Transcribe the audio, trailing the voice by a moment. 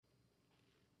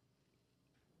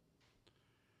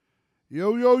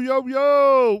Yo, yo, yo,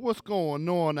 yo! What's going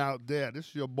on out there? This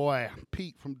is your boy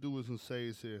Pete from Doers and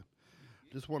Sayers here.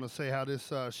 Just want to say how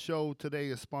this show today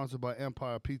is sponsored by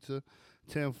Empire Pizza,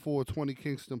 10420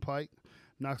 Kingston Pike,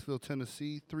 Knoxville,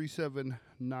 Tennessee,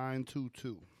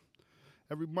 37922.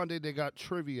 Every Monday they got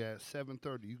trivia at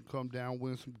 7:30. You can come down,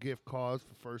 win some gift cards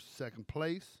for first, second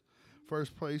place.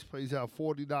 First place pays out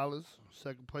 $40.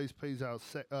 Second place pays out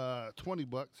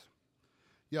 $20.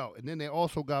 Yo, and then they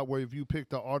also got where if you pick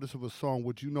the artist of a song,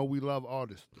 which you know we love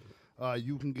artists,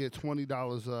 you can get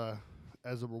 $20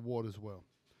 as a reward as well.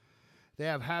 They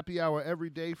have happy hour every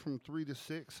day from 3 to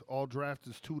 6. All draft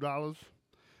is $2. $1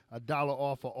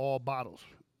 off of all bottles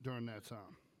during that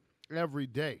time. Every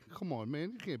day. Come on,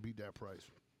 man. You can't beat that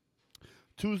price.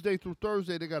 Tuesday through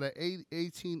Thursday, they got an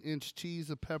 18-inch cheese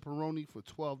of pepperoni for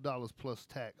 $12 plus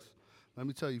tax. Let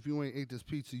me tell you, if you ain't ate this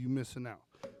pizza, you missing out.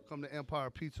 Come to Empire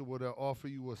Pizza where they'll offer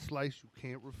you a slice you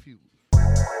can't refuse.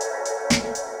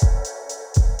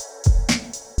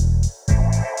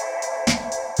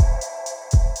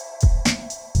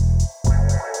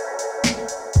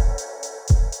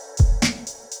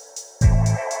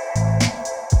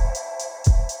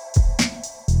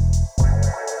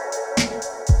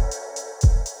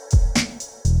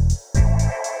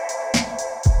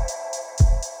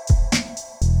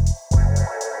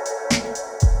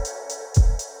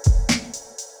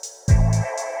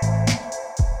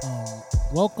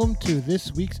 Welcome to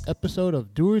this week's episode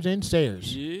of Doers and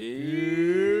Sayers.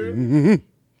 Yeah.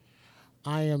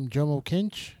 I am Jomo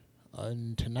Kinch,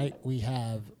 and tonight we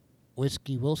have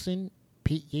Whiskey Wilson,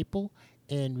 Pete Yapel,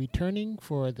 and returning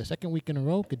for the second week in a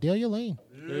row, Gadelia Lane.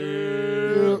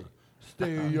 Yeah.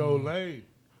 Stay in your lane.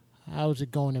 How's it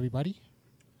going, everybody?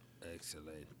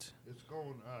 Excellent. It's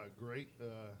going great.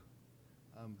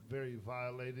 I'm very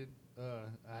violated.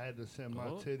 I had to send my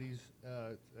titties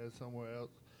somewhere else.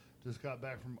 Just got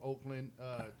back from Oakland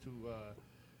to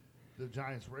the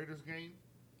Giants-Raiders game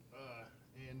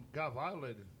and got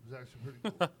violated. It was actually pretty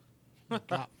cool. You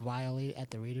got violated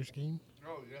at the Raiders game?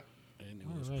 Oh, yeah. And it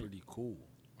was pretty cool.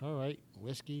 All right.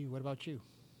 Whiskey, what about you?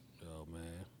 Oh,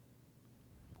 man.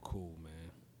 Cool,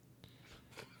 man.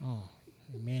 Oh,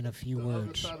 man, a few the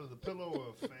words. The other side of the pillow or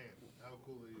a fan? How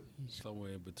cool are you?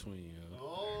 Somewhere in between, yo.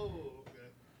 Oh,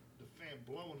 okay. The fan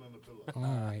blowing on the pillow.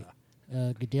 All right.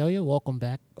 Gadelia, welcome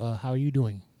back. How are you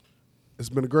doing? It's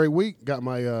been a great week. Got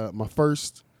my my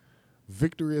first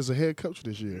victory as a head coach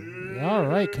this year. All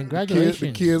right, congratulations.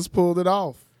 The kids pulled it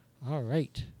off. All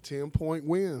right. 10-point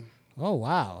win. Oh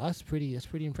wow, that's pretty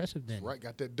impressive then. Right,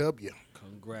 got that W.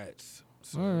 Congrats.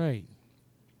 All right.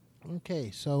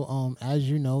 Okay, so as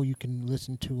you know, you can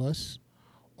listen to us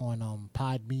on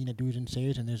Podbean at Doers and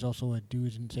Sayers, and there's also a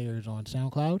Doers and Sayers on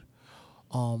SoundCloud.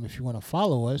 If you want to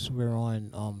follow us, we're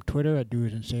on Twitter at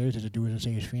Doers and Sayers. There's a Doers and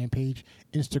Sayers fan page.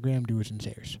 Instagram, Doers and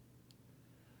Sayers.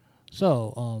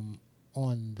 So,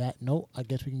 on that note, I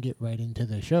guess we can get right into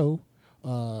the show.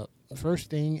 First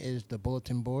thing is the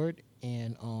bulletin board,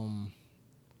 and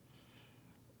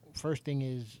first thing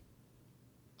is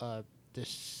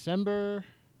December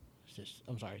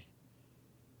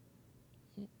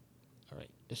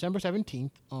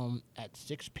 17th at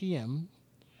 6 p.m.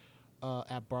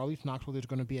 At Barley's Knoxville, there's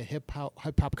going to be a hip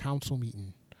hop council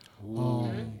meeting.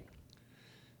 When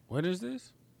is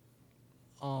this?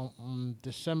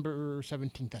 December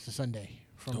 17th. That's a Sunday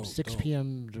from 6 dope.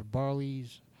 p.m. to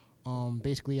Barley's.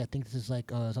 Basically, I think this is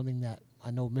like something that I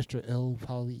know Mr. Ill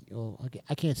probably.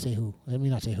 I can't say who. Let me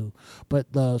not say who. But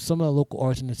some of the local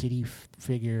artists in the city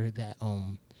figure that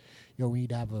we need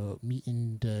to have a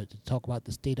meeting to talk about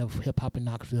the state of hip hop in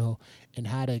Knoxville and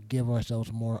how to give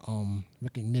ourselves more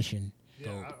recognition. Yeah,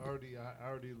 I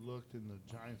already looked, and the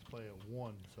Giants play at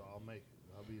 1, so I'll make it.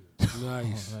 I'll be there.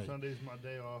 Nice. Right. Sunday's my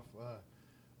day off,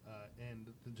 and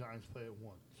the Giants play at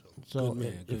 1. So Good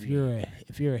man, if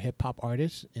you're a hip hop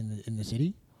artist in the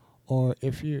city, or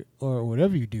or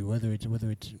whatever you do, whether it's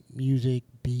music,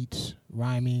 beats,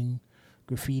 rhyming,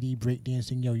 graffiti,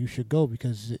 breakdancing, you should go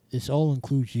because it all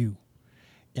includes you.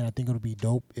 And I think it'll be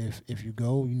dope if you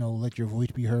go, let your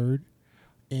voice be heard,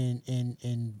 and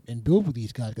build with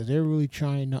these guys because they're really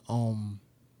trying to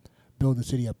build the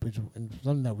city up. It's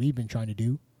something that we've been trying to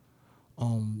do.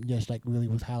 Just like really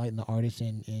with highlighting the artists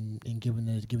and giving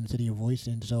the city a voice.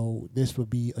 And so this would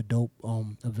be a dope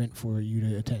event for you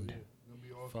to attend.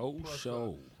 For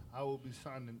sure. I will be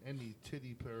signing any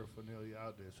titty paraphernalia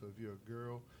out there. So if you're a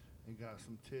girl and got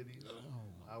some titties,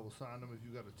 I will sign them. If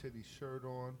you got a titty shirt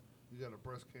on, you got a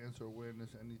breast cancer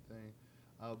awareness, anything,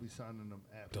 I'll be signing them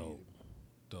at Dope.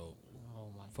 Oh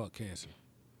my! Fuck cancer.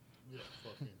 Yeah,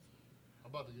 fuck cancer.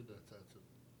 I'm about to get that tattoo.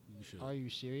 You should. Are you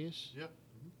serious? Yeah.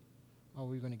 Oh,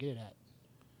 where are you gonna get it at?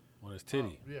 On his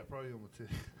titty. Yeah, probably on my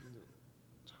titty.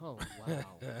 Oh wow.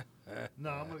 No,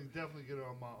 I'm gonna definitely get it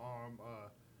on my arm.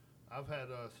 I've had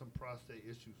some prostate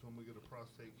issues, so I'm gonna get a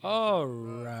prostate cancer. All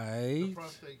The right.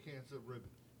 prostate cancer ribbon.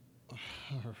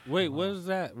 Wait, what does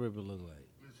that ribbon look like?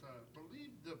 It's, I believe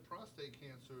the prostate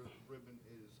cancer ribbon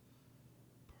is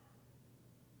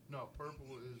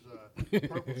purple is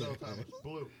purple Alzheimer's,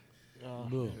 blue.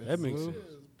 Blue. That makes blue? sense.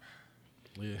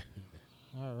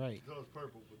 Yeah. All right. So it's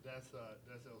purple, but that's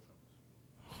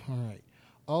Alzheimer's. All right.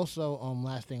 Also,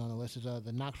 last thing on the list is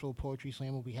the Knoxville Poetry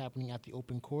Slam will be happening at the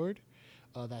Open Chord.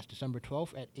 That's December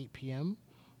 12th at 8 p.m.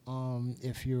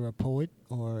 If you're a poet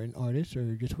or an artist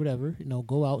or just whatever,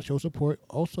 go out, show support.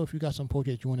 Also, if you got some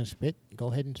poetry that you want to spit, go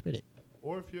ahead and spit it.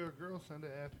 Or if you're a girl, send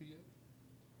it at PA.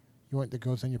 You want the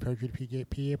girls to send your poetry to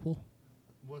PA pool?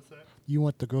 What's that? You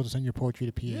want the girls to send your poetry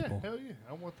to PA Yeah, pool? hell yeah.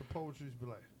 I want the poetry to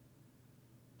be like,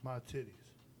 my titties.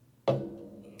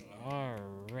 All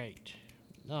right.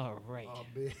 All right. Oh,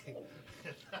 big.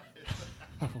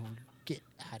 Get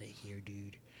out of here,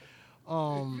 dude.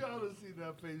 You gotta see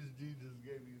that face G just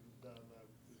gave me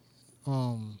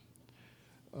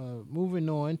the Moving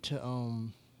on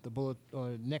to the bullet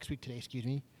next week today, excuse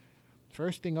me.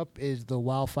 First thing up is the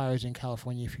wildfires in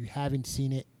California. If you haven't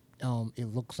seen it, it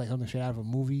looks like something straight out of a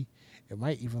movie. It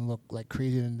might even look like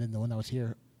crazier than the one that was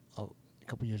here a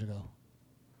couple years ago.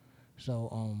 So,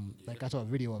 I saw a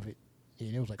video of it,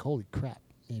 and it was like, holy crap.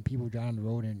 And people driving the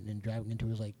road and driving into it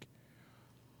was like,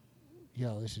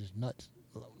 yo, this is nuts.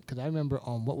 Because I remember,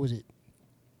 what was it?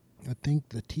 I think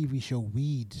the TV show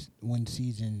Weeds, one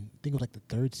season, I think it was like the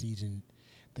third season,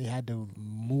 they had to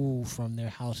move from their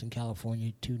house in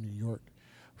California to New York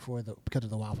because of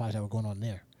the wildfires that were going on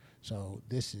there. So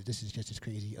this is just as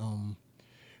crazy.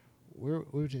 Where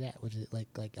was it at? Was it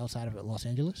like outside of Los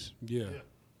Angeles? Yeah.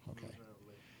 Okay.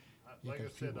 Like I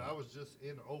said, I was just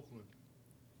in Oakland,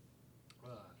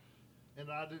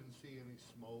 and I didn't see any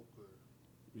smoke or.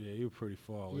 Yeah, you were pretty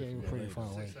far away. Yeah, you were pretty far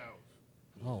away. 6 hours.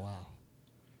 Oh wow.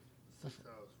 6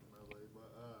 hours from LA,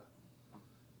 but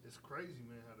it's crazy,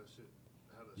 man. How that shit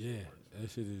Yeah, works.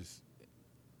 that shit is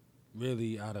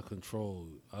really out of control.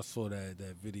 I saw that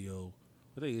video.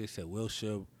 I think they said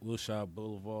Wilshire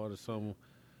Boulevard or something.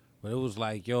 But it was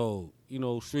like, yo,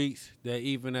 streets that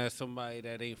even as somebody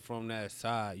that ain't from that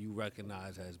side, you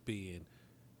recognize as being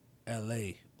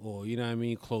L.A. or, you know what I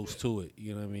mean, close to it.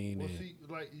 You know what I mean? Well, see,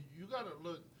 like, you got to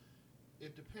look.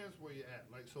 It depends where you're at.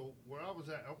 Like, so where I was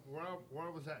at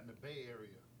in the Bay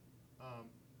Area,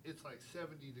 it's like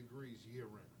 70 degrees year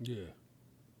round. Yeah.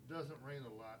 Doesn't rain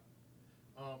a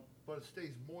lot, but it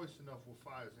stays moist enough where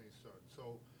fires ain't started.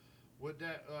 So would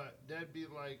that'd be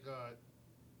like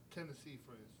Tennessee,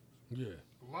 for instance? Yeah.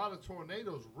 A lot of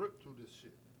tornadoes rip through this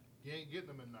shit. You ain't getting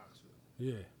them in Knoxville.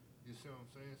 Yeah. You see what I'm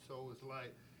saying? So it's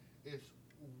like, it's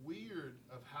weird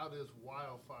of how this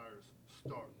wildfires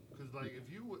start. Because, like, if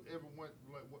you ever went,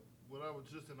 like, when I was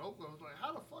just in Oakland, I was like,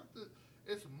 how the fuck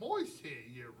it's moist here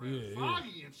year round,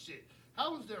 foggy and shit.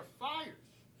 How is there fires?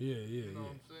 Yeah. You know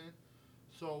what I'm saying?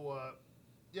 So, I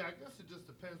guess it just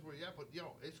depends where you're at. But,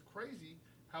 it's crazy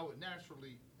how all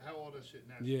that shit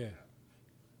naturally happens.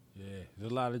 Yeah,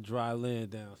 there's a lot of dry land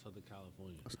down Southern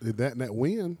California. That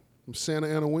wind, them Santa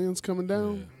Ana winds coming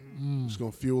down, it's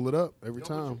going to fuel it up every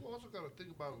time. But you also got to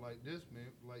think about it like this,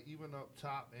 man. Like, even up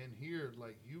top and here,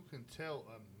 like, you can tell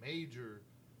a major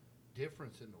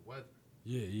difference in the weather.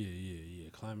 Yeah.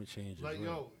 Climate change is like,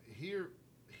 real. here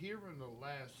in the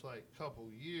last, like, couple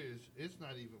years,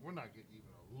 we're not getting even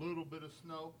a little bit of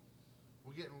snow.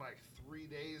 We're getting, like, 3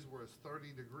 days where it's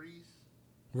 30 degrees.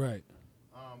 Right.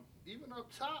 Even up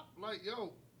top, like,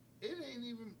 it ain't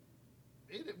even.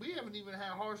 We haven't even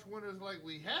had harsh winters like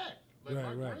we had. Like,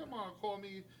 my grandma called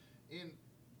me in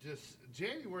just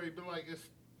January, but like it's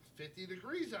 50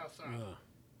 degrees outside.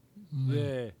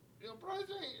 Yeah. Bro, it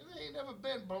ain't never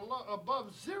been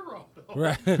above zero. Though.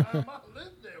 Right. Time I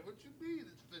lived there. What you mean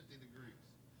it's 50 degrees?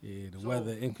 Yeah, the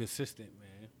weather inconsistent,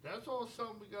 man. That's all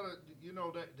something we gotta,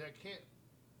 that can't.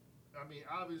 I mean,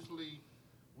 obviously,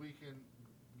 we can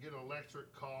get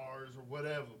electric cars or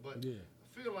whatever, but I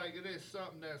feel like it is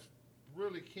something that's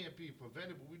really can't be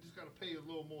prevented, but we just got to pay a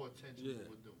little more attention to what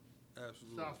we're doing.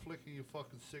 Absolutely. Stop flicking your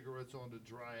fucking cigarettes on the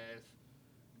dry ass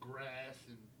grass,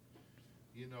 and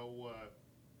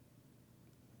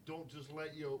don't just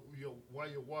let while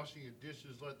you're washing your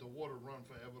dishes, let the water run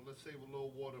forever. Let's save a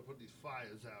little water, put these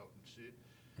fires out and shit.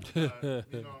 You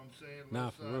know what I'm saying?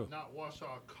 Let's not wash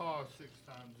our car 6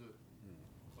 times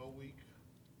a week.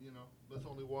 Let's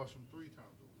only wash them 3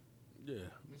 times a week. Yeah.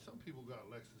 I mean, some people got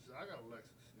Lexus. I got a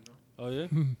Lexus, Oh, yeah?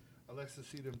 Alexa,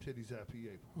 see them titties at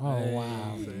PA. Oh,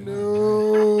 wow. No.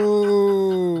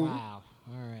 Wow.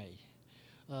 All right.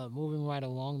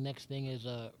 next thing is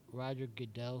Roger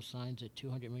Goodell signs a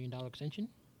 $200 million extension.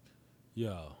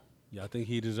 Yo, y'all think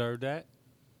he deserved that?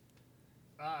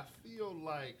 I feel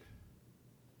like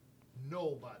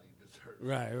nobody deserves it.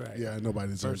 Right. Yeah,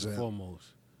 nobody deserves First and that. foremost.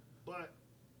 But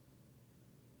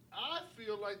I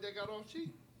feel like they got off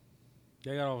cheap.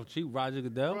 They got off cheap. Roger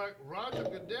Goodell. Roger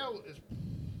Goodell is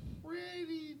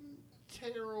pretty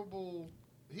terrible.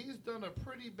 He's done a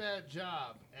pretty bad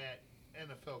job at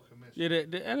NFL commissioner. Yeah,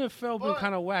 the NFL been But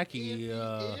kind of wacky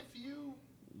if you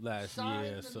last sign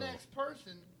year. the So next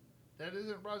person that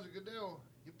isn't Roger Goodell,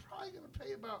 you're probably going to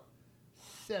pay about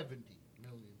 $70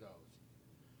 million.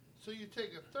 So you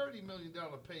take a $30 million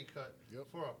pay cut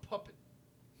for a puppet.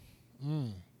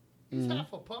 He's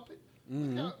half a puppet.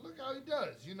 Look how he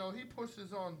does. You know, he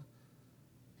pushes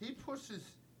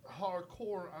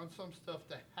hardcore on some stuff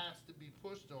that has to be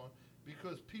pushed on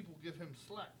because people give him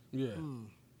slack. yeah,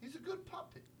 He's a good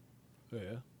puppet.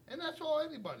 yeah. And that's all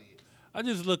anybody is. I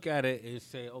just look at it and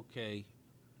say, okay,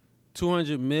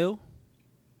 200 mil,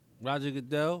 Roger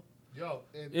Goodell. Yo,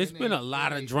 It's been a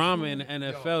lot of drama in the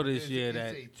NFL this year it's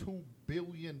that- a $2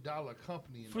 billion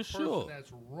company, and For the person sure.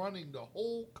 that's running the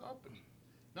whole company,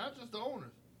 not just the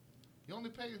owners. You only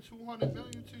paying $200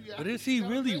 million to you. But is he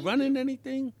really running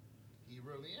anything? He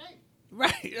really ain't.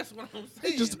 Right, that's what I'm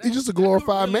saying. He's That- just a that could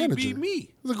glorified really manager. Be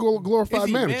me. He's a glorified Is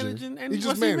he manager. managing? And He's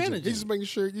what's just he managing. managing? He's just making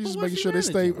sure. He's just what's making he sure they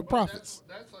stay managing? with profits.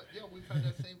 That's like, we've had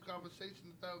that same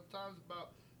conversation 1,000 times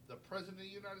about the president of the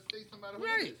United States, no matter who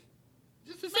Right. it is.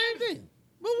 Just the same thing.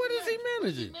 But what is he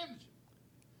managing?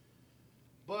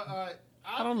 But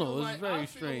I don't know. It's Like, very I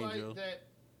feel strange, like yo. that,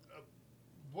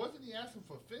 wasn't he asking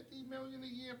for $50 million a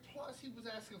year? Plus, he was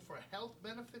asking for health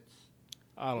benefits.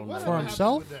 I don't know. Whatever For happened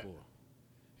himself? with that?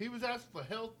 He was asking for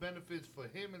health benefits for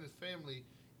him and his family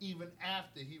even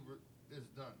after he is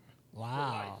done.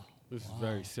 Wow. This is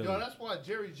very silly. Yo, that's why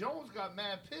Jerry Jones got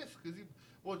mad pissed because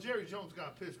Jerry Jones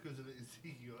got pissed because of the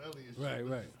Ezekiel Elliott shit. Right,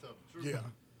 which right. is tough, true.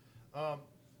 Yeah.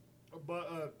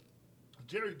 But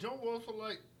Jerry Jones was also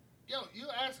like, yo, you're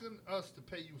asking us to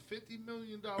pay you $50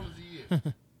 million a year.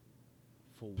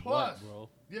 For Plus, what, bro?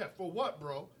 Yeah, for what,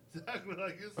 bro? Exactly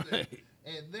like you said.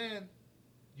 And then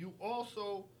you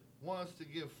also want us to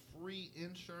give free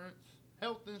insurance,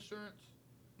 health insurance,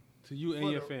 To you and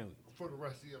for your the- family. for the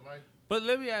rest of your life. But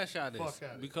let me ask y'all this, Fuck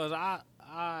outta because I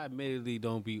admittedly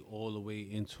don't be all the way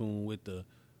in tune with the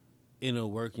inner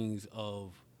workings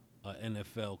of an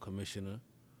NFL commissioner.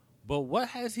 But what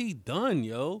has he done,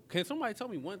 yo? Can somebody tell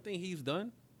me one thing he's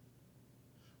done?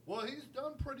 Well, he's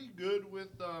done pretty good with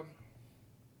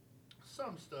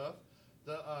some stuff.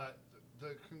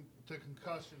 The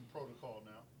concussion protocol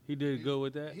now. He did good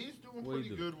with that? He's doing What'd he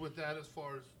pretty do? good with that as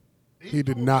far as He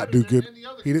did doing not better do than good. any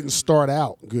other He didn't commissioner. start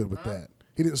out good with Huh? that.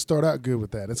 He didn't start out good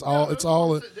with that. It's all. Yeah, It's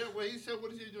all. He said,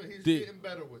 what is he doing? He's Did- getting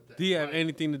better with that. Do you have Like,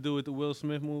 anything to do with the Will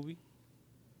Smith movie?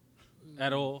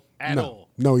 At all? At No, all?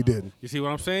 no, he didn't. You see what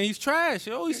I'm saying? He's trash,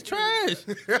 yo. He's trash.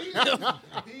 he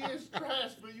is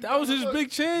trash, but you That was gotta his look.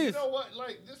 big chance. You know what?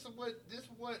 Like this is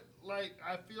what like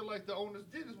I feel like the owners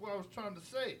did is what I was trying to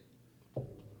say.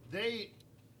 They,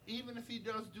 even if he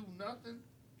does do nothing,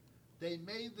 they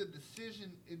made the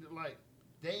decision in like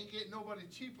they ain't get nobody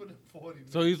cheaper than 40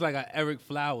 million. So he's like a Eric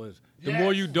Flowers. The Yes.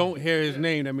 more you don't hear his Yes.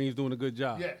 name, that means he's doing a good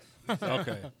job. Yes. Okay.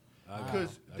 I got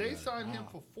Because it. I they got it. signed him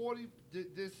for 40.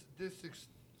 This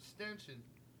extension.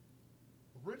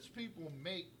 Rich people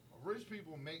make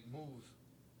moves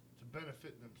to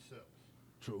benefit themselves,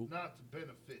 True. not to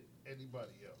benefit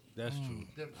anybody else. That's true.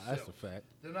 Themselves. That's a fact.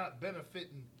 They're not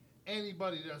benefiting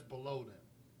anybody that's below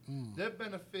them. They're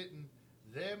benefiting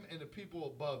them and the people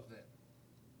above them.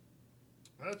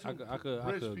 That's what I could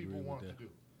rich agree people with want that. to do.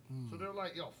 So they're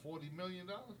like, yo, $40 million.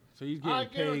 So he's I getting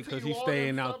paid guarantee because you he's all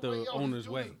staying them out stuff, the like, yo, owner's this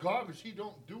dude way. is garbage. He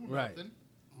don't do Right. nothing.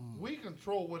 We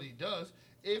control what he does.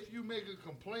 If you make a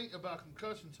complaint about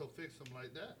concussions, he'll fix them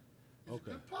like that. He's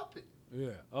Okay. a good puppet. Yeah.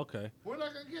 Okay. We're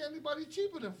not gonna get anybody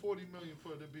cheaper than $40 million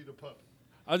for to be the puppet.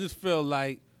 I just feel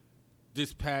like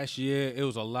this past year it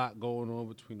was a lot going on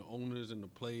between the owners and the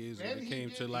players, and it he came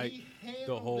did- to like he the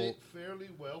handled whole. it fairly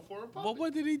well for a puppet. But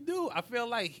what did he do? I feel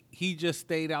like he just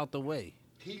stayed out the way.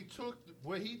 He took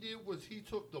what he did was he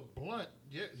took the blunt.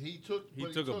 Yeah, he took. He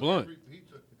but took a blunt.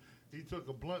 He took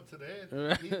a blunt to the head.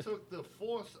 Right. He took the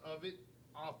force of it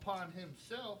upon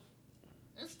himself,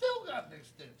 and still got an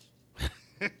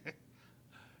extension.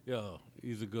 Yo,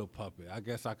 he's a good puppet. I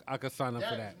guess I could sign up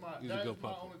for that. He's a That good is my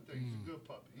puppet. only thing. He's a good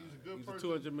puppet. He's a good He's a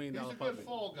person. $200 million He's a good puppet.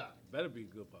 fall guy. Better be a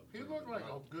good puppet. He looked like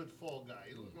a good fall guy.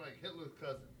 He looked like Hitler's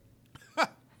cousin.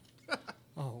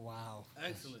 Oh wow.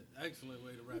 Excellent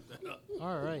way to wrap that up.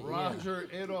 All right. Yeah. Roger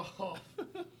Adolph.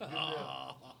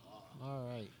 All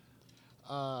right.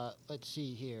 let's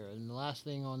see here, and the last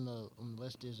thing on the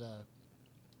list is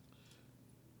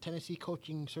Tennessee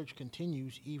coaching search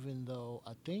continues, even though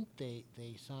I think they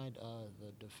signed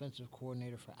the defensive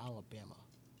coordinator for Alabama.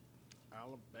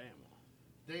 Alabama.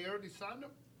 They already signed him?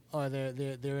 Or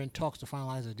they're in talks to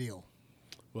finalize a deal.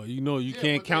 Well, you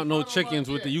can't count no chickens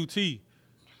with the UT.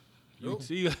 Nope.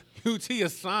 UT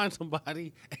assign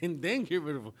somebody and then get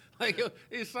rid of them. Like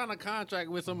they sign a contract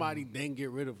with somebody, then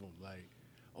get rid of them. Like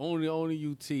only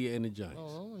UT and the Giants.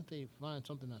 Oh, only if they find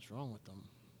something that's wrong with them.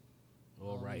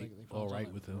 All right, They find all something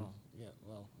right with that's him. wrong. Yeah,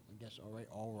 well, I guess all right,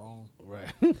 all wrong.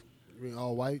 Right. You mean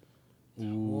all white? Ooh,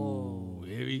 Whoa.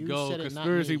 here we You go. said it, not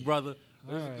Conspiracy, me. brother.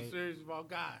 All This is right. conspiracy about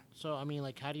God. So I mean,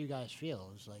 like, how do you guys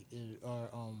feel? It's like,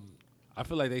 I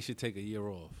feel like they should take a year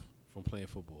off from playing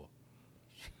football.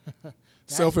 that's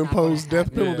Self-imposed not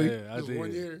death gonna happen. penalty. Yeah, I Just did.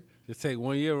 1 year. Just take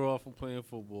 1 year off from playing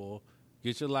football.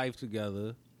 Get your life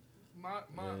together. My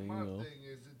Yeah, thing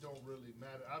is it don't really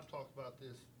matter. I've talked about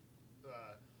this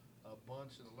a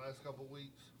bunch in the last couple of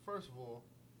weeks. First of all,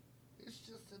 it's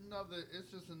just another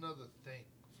thing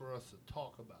for us to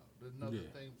talk about. Another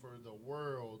thing for the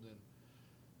world and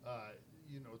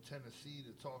Tennessee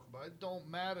to talk about. It don't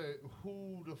matter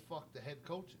who the fuck the head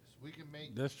coach is. We can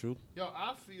make. That's true.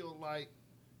 I feel like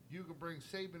you can bring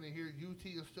Saban in here. UT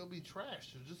will still be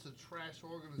trash. They're just a trash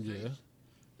organization.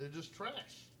 Yeah. They're just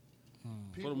trash.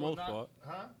 For the most part.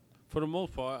 Huh? For the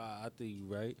most part, I think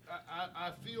you're right.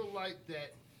 I feel like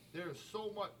that there's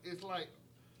so much. It's like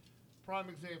prime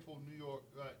example,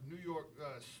 New York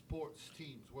sports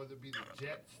teams, whether it be the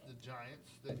Jets, the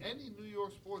Giants, any New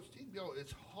York sports team.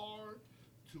 It's hard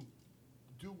to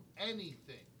do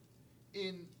anything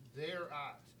in their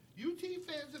eyes. UT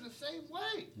fans are the same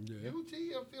way. Yeah. UT,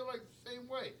 I feel like the same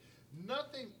way.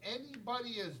 Nothing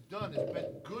anybody has done has been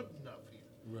good enough here.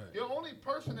 Right. The only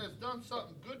person that's done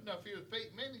something good enough here is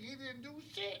Peyton Manning. He didn't do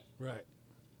shit. Right.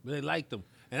 But they liked them.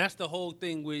 And that's the whole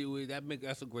thing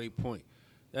that's a great point.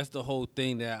 That's the whole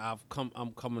thing that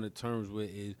I'm coming to terms with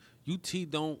is UT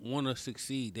don't want to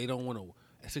succeed. They don't want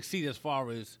to succeed as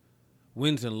far as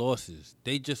wins and losses.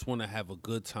 They just want to have a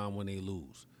good time when they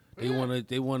lose. They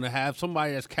want to have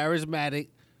somebody that's charismatic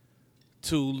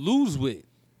to lose with.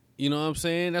 You know what I'm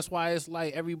saying? That's why it's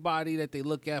like everybody that they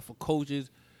look at for coaches,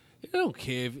 they don't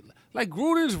care. Like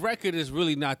Gruden's record is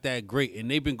really not that great, and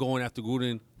they've been going after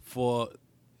Gruden for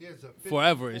He has a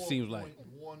forever, it seems like.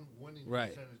 54.1 winning Right.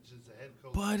 percentage as a head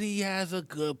coach. But he has a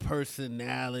good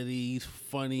personality. He's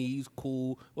funny. He's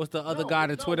cool. What's the other guy,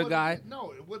 the Twitter guy?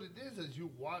 What it is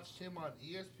you watched him on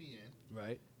ESPN,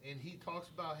 Right. and he talks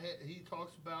about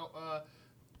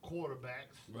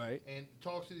quarterbacks, Right. and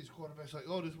talks to these quarterbacks like,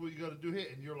 oh, this is what you got to do here,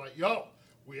 and you're like, yo,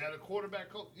 we had a quarterback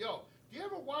coach. Yo, do you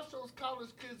ever watch those college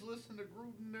kids listen to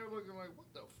Gruden? They're looking like,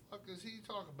 what the fuck is he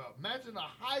talking about? Imagine a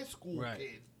high school Right.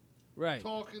 kid Right.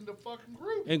 talking to fucking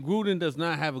Gruden. And Gruden does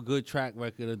not have a good track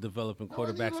record of developing No,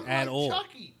 and he quarterbacks look at like all.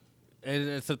 Chucky. And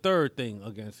it's a third thing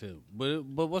against him. But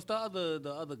what's the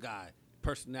other guy?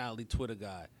 Personality Twitter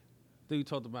guy. I think we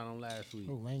talked about him last week.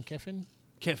 Oh, Lane Kiffin.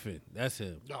 Kiffin, that's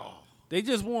him. No. They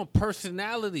just want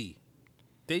personality.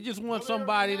 They just want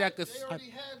somebody that could. They already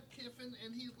had Kiffin,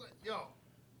 and he's like, yo,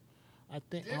 I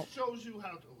think this shows you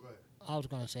how to. Go ahead. I was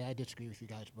gonna say I disagree with you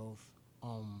guys both.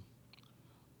 I'm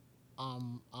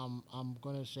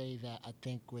gonna say that I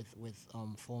think with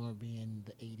Fulmer being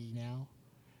the 80 now,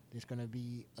 there's gonna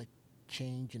be a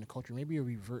change in the culture. Maybe a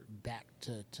revert back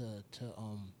to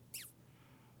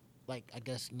like I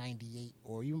guess 98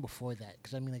 or even before that.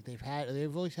 Because I mean, like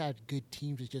they've always had good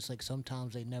teams. It's just like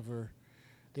sometimes they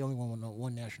only won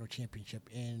one national championship.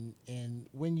 And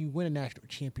when you win a national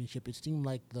championship, it seemed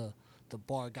like the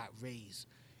bar got raised,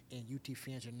 and UT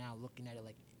fans are now looking at it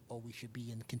like, oh, we should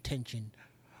be in contention.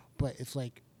 But it's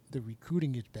like the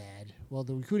recruiting is bad. Well,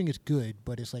 the recruiting is good,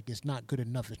 but it's like it's not good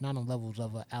enough. It's not on levels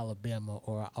of a Alabama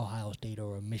or a Ohio State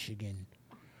or a Michigan.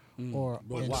 But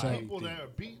But why? the people that are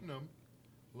beating them,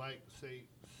 like say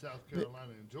South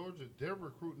Carolina and Georgia, their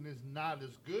recruiting is not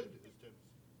as good as Tennessee.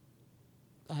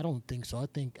 I don't think so. I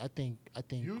think. UT,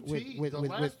 with, the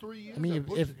last 3 years. I mean, that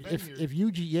Bush has been here, if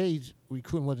UGA's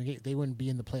recruiting wasn't great, they wouldn't be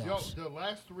in the yo, playoffs. the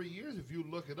last 3 years, if you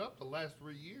look it up, the last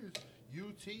 3 years,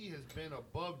 UT has been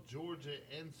above Georgia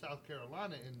and South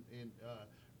Carolina in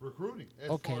recruiting as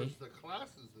far Okay. as the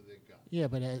classes that they got. Yeah,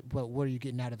 but what are you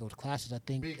getting out of those classes? I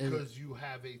think Because you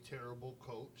have a terrible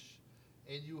coach,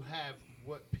 and you have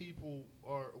what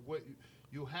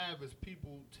you have is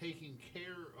people taking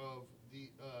care of the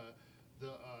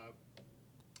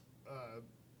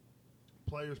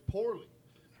players poorly,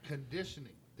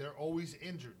 conditioning. They're always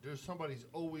injured. Somebody's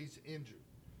always injured.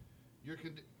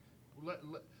 let's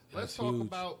That's talk huge.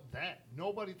 about that.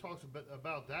 Nobody talks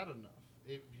about that enough.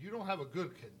 If you don't have a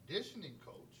good conditioning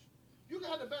coach, you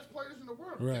got the best players in the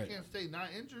world. Right. They can't stay not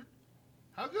injured.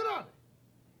 How good are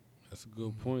they? That's a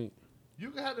good point.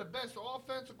 You can have the best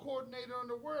offensive coordinator in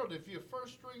the world. If your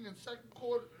first string and second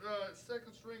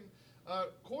string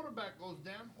quarterback goes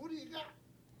down, who do you got?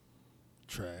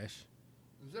 Trash.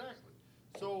 Exactly.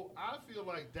 So I feel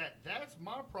like that's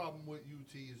my problem with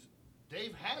UT is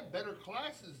they've had better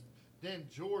classes than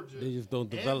Georgia. They just don't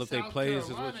and develop their South players, is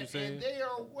what Carolina, you're saying? And they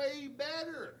are way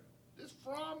better. This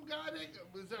Fromm guy,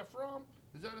 is that Fromm?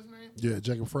 Is that his name? Yeah,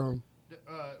 Jacob Fromm.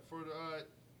 For the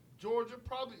Georgia,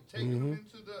 probably taking them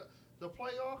into the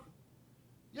playoff.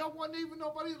 Y'all wasn't even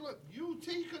nobody. Look, UT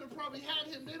could have probably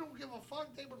had him. They don't give a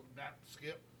fuck. They were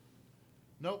skip.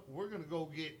 Nope, we're gonna go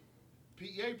get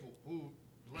Pete April, who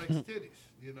likes titties,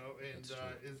 and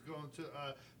is going to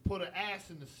put an ass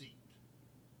in the seat.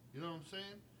 You know what I'm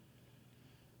saying?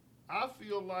 I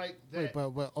feel like that.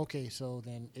 Wait, but okay. So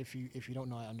then, if you don't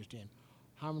know, I understand.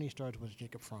 How many stars was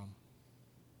Jacob from?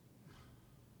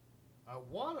 I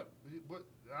want to, but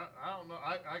I don't know.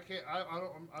 I can't.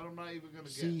 I'm not even gonna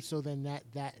See, guess. so then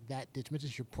that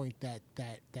dismisses your point that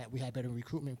we had better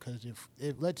recruitment because if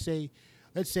let's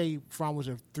say Fromm was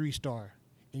a 3-star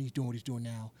and he's doing what he's doing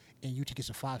now, and UT gets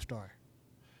a 5-star.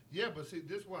 Yeah, but see,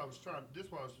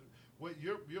 what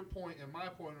your point and my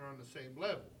point are on the same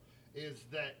level. Is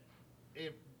that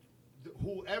if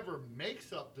whoever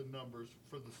makes up the numbers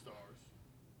for the stars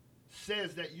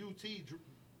says that UT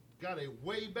got a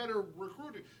way better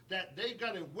recruiter, that they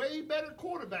got a way better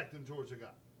quarterback than Georgia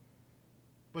got.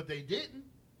 But they didn't,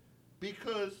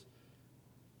 because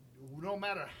no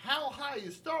matter how high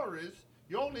your star is,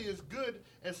 you're only as good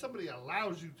as somebody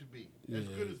allows you to be. As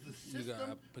good as the system you got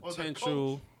or the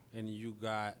potential, coach. and you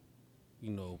got,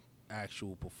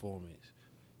 actual performance.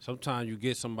 Sometimes you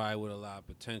get somebody with a lot of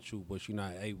potential, but you're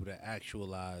not able to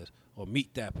actualize or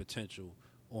meet that potential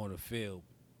on the field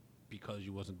because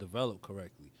you wasn't developed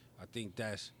correctly. I think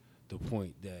that's the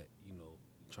point that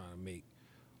trying to make,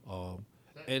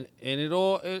 and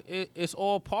it's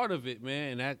all part of it,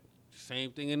 man. And that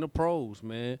same thing in the pros,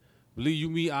 man. Believe you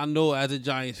me, I know as a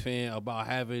Giants fan about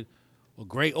having a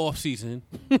great offseason,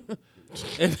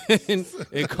 and then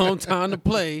it come time to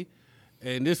play,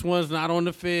 and this one's not on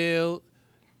the field,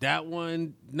 that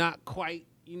one not quite,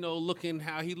 looking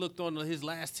how he looked on his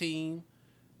last team,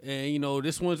 and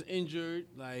this one's injured,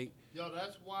 like. Yo,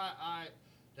 that's why I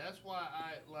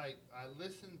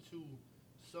listen to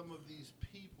some of these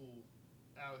people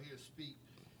out here speak.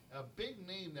 A big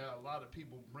name that a lot of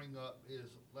people bring up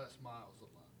is Les Miles a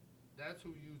lot. That's who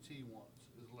UT wants,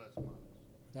 is Les Miles.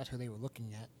 That's who they were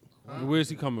looking at. Where's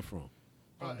he coming from?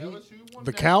 LSU won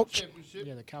the national couch? championship.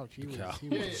 Yeah, the couch. He couch.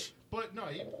 was. Yeah, but no,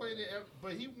 he played it.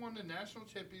 But he won the national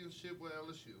championship with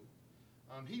LSU.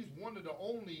 He's one of the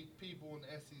only people in the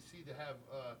SEC to have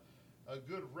a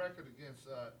good record against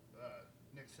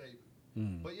Nick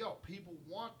Saban. But people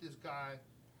want this guy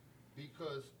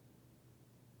because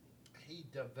he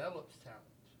develops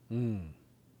talent.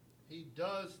 He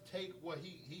does take what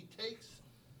he takes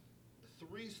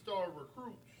 3-star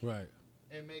recruits, Right.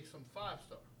 and makes them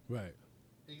 5-star. Right.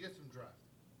 He gets them drafted.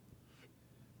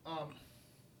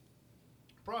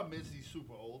 Problem is he's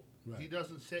super old. Right. He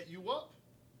doesn't set you up.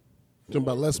 Talking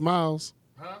about Les Miles.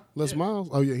 Huh? Les Yeah. Miles?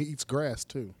 Oh, yeah, he eats grass,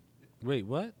 too. Wait,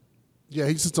 what? Yeah,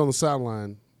 he sits on the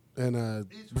sideline,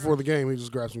 and Eats before the grass. game, he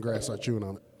just grabs some grass, start chewing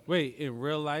on it. Wait, in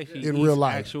real life, he In eats real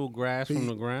life. actual grass from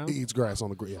the ground? He eats grass on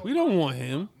the ground. We don't want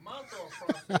him. My thought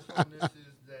process on this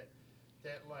is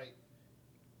that like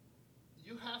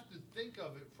you have to think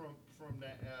of it from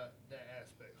that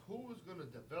aspect. Who is going to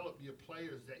develop your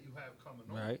players that you have coming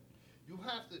on? Right. You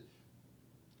have to.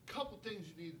 Couple things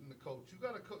you need in the coach. You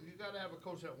got to have a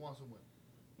coach that wants to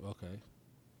win. Okay.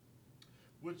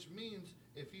 Which means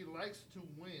if he likes to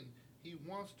win, he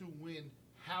wants to win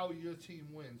how your team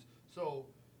wins. So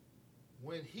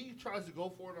when he tries to go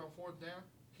for it on 4th down,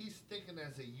 he's thinking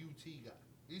as a UT guy.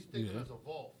 He's thinking as a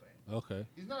Vol fan. Okay.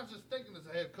 He's not just thinking as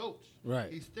a head coach. Right.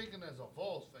 He's thinking as a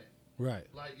Vols fan. Right.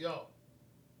 Like, yo,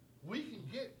 we can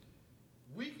get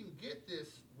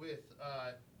this with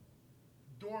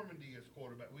Dormandy as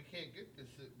quarterback. We can't get this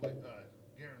with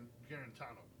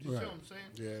Garantano. You see what I'm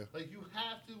saying? Yeah. Like, you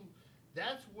have to.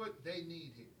 That's what they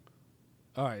need here.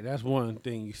 All right, that's one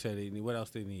thing you said they need. What else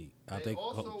they need? They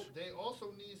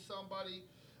also need somebody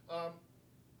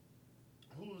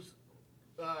who's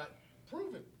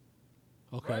proven.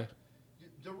 Okay. Right?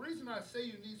 The reason I say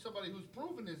you need somebody who's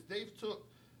proven is they've took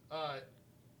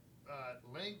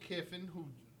Lane Kiffin.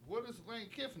 What has Lane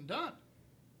Kiffin done?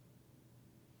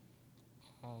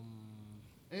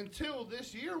 until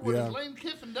this year. What Yeah. has Lane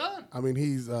Kiffin done? I mean,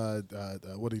 he's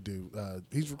what did he do?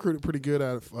 He's recruited pretty good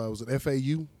out of was it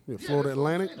FAU, Yeah, Florida that's what I'm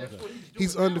Atlantic. saying. That's what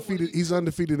He's doing now, undefeated. what He's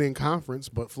undefeated in conference,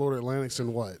 but Florida Atlantic's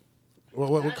in what?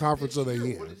 What That's conference this are they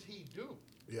year. in? What does he do?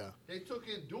 Yeah, They took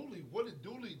in Dooley. What did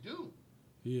Dooley do?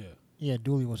 Yeah. Yeah,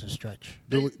 Dooley was a stretch.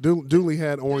 Dooley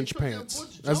had orange They took in pants.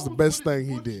 Butch That's the Jones. best What thing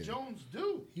he Butch did. Jones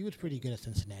do? He was pretty good at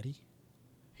Cincinnati.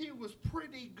 He was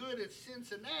pretty good at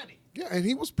Cincinnati. Yeah, and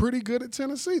he was pretty good at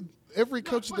Tennessee. Every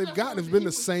coach No, that but they've that's gotten what has I been mean.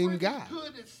 the same He was guy. pretty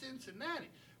good at Cincinnati.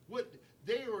 What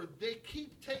they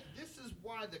keep taking. This is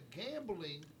why the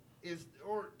gambling is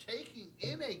or taking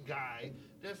in a guy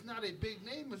that's not a big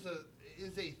name is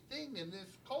a thing in this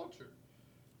culture.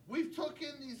 We've took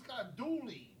in these guys,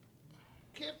 Dooley,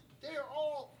 Kip. They're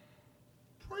all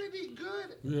pretty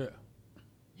good. Yeah.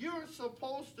 You're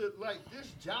supposed to like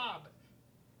this job.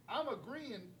 I'm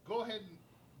agreeing. Go ahead and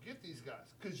get these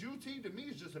guys because UT to me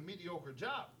is just a mediocre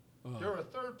job. They're a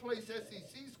third place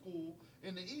SEC school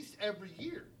in the East every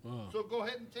year. So go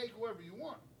ahead and take whoever you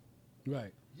want.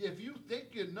 Right. If you think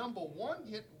you're number one,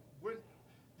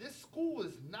 this school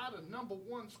is not a number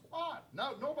one squad.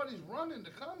 No, nobody's running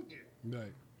to come here.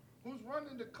 Right. Who's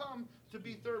running to come to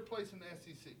be third place in the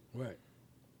SEC? Right.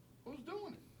 Who's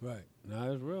doing it? Right. Nah,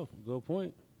 that's real. Good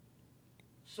point.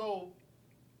 So,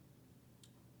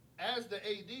 as the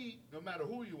AD, no matter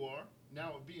who you are,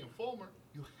 now being Fulmer,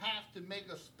 you have to make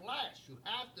a splash. You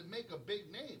have to make a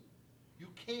big name. You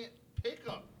can't pick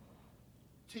up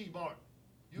T. Martin.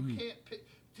 You can't pick.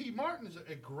 T. Martin is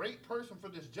a great person for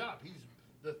this job. He's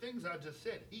the things I just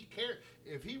said. He cares.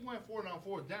 If he went for it on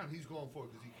fourth down, he's going for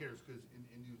it because he cares because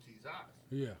in UT's eyes.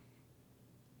 Yeah.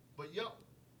 But,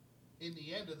 in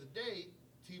the end of the day,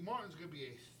 T. Martin's going to be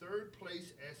a third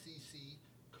place SEC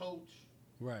coach.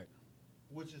 Right.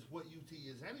 Which is what UT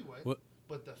is anyway. What?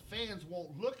 But the fans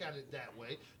won't look at it that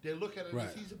way. They look at it Right.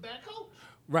 as he's a bad coach.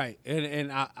 Right.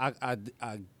 And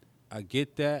I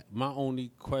get that. My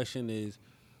only question is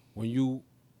when you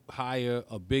hire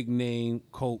a big name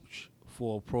coach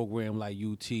for a program like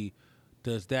UT,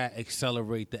 does that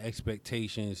accelerate the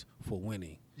expectations for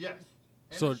winning? Yes.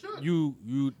 And So it should.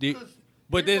 you did, 'Cause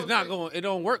but here there's goes not the- going. It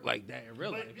don't work like that in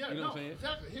real But, life. yeah, You know no, what I'm saying?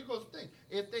 exactly. Here goes the thing.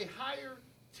 If they hire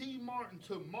T. Martin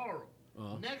tomorrow,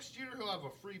 next year he'll have a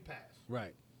free pass.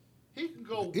 Right. He can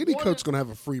go. Any 1 coach going to have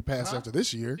a free pass Huh? after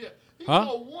this year. Yeah, he Huh? can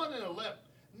go 1-11.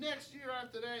 Next year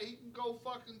after that, he can go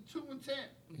fucking 2-10.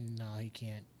 No, he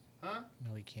can't. Huh?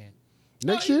 No, he can't.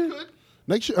 Next No, he year,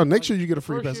 could. next year you get a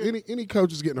free First pass. year- Any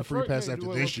coach is getting a free First- pass yeah, after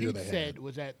what this year. Pete They said had.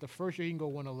 was that the first year he can go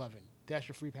 1-11. That's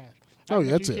your free pass. Oh, After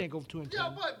yeah, that, that's you it. can't go 2-10. Yeah,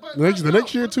 but The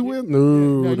next year but- two win? No, No,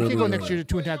 no, you no, can't no, go no. next year to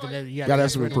 2 and after that. You Gotta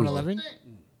have some to improvement. 1-11.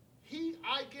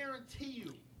 I guarantee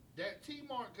you that T.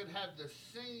 Martin could have the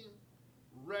same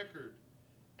record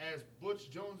as Butch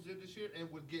Jones did this year and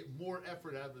would get more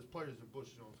effort out of his players than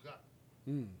Butch Jones got.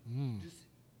 Just-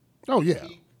 Oh yeah.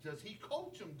 Does he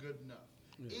coach them good enough?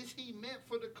 Is he meant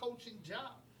for the coaching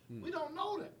job? We don't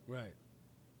know that. Right.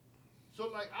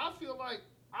 So, I feel like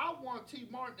I want T.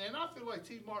 Martin, and I feel like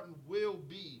T. Martin will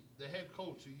be the head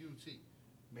coach of UT.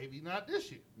 Maybe not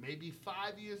this year. Maybe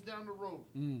 5 years down the road.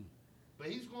 But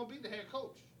he's going to be the head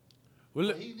coach. Well,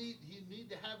 But he need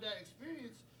to have that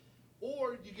experience,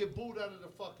 or you get booed out of the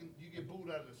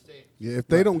stands. Yeah, if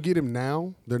they don't get him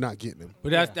now, they're not getting him.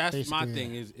 But that's my basically,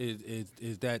 thing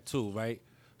is that too, right?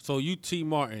 So you T.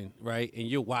 Martin, right, and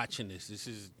you're watching this. This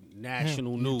is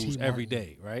national Yeah, news T. every Martin.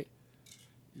 day, right?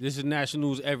 This is national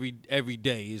news every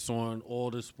day. It's on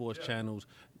all the sports channels.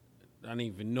 I didn't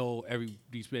even know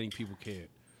these many people cared.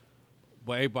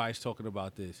 But everybody's talking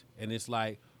about this. And it's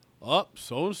like,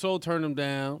 so-and-so turned them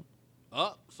down.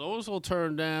 So-and-so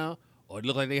turned down. Or it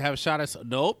look like they have a shot at,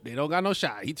 nope, they don't got no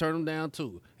shot. He turned them down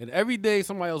too. And every day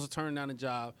somebody else is turning down a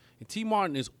job. And T.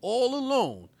 Martin is all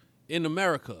alone in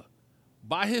America,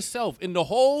 by himself, in the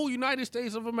whole United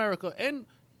States of America and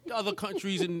other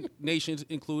countries and nations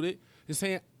included, and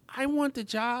saying, I want the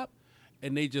job.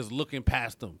 And they just looking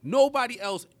past them. Nobody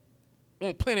else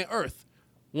on planet Earth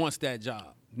wants that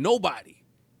job. Nobody.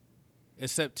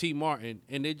 Except T. Martin.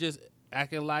 And they just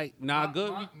acting like, nah,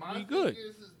 good, My we thing good.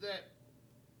 is that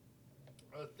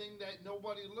a thing that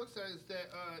nobody looks at is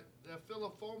that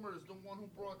Philip Fulmer is the one who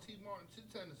brought T. Martin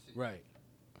to Tennessee. Right.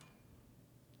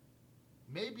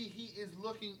 Maybe he is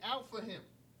looking out for him.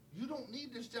 You don't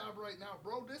need this job right now,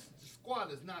 bro. This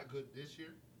squad is not good this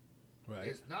year. Right.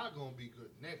 It's not going to be good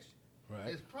next year.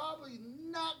 Right. It's probably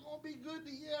not going to be good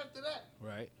the year after that.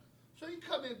 Right. So you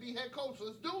come in and be head coach.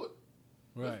 Let's do it.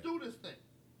 Right. Let's do this thing.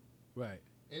 Right.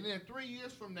 And then 3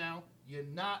 years from now,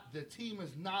 the team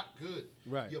is not good.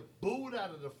 Right. You're booed out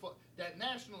of that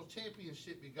national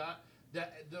championship you got.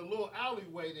 the little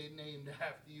alleyway they named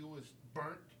after you is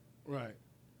burnt. Right.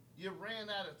 You ran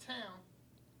out of town.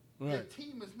 Right. Your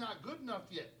team is not good enough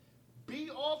yet. Be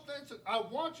offensive. I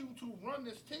want you to run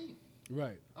this team.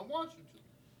 Right. I want you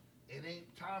to. It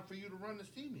ain't time for you to run this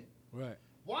team yet. Right.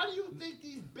 Why do you think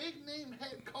these big name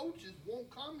head coaches won't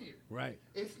come here? Right.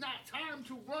 It's not time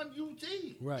to run UT.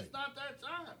 Right. It's not that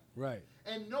time. Right.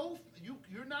 And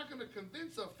you're not going to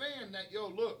convince a fan that, yo,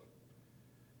 look,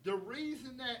 the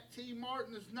reason that T.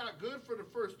 Martin is not good for the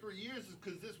first 3 years is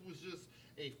because this was just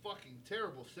a fucking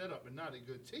terrible setup and not a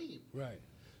good team. Right.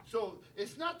 So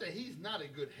it's not that he's not a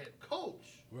good head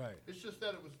coach. Right. It's just that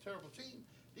it was a terrible team.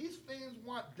 These fans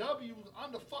want W's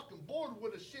on the fucking board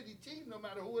with a shitty team, no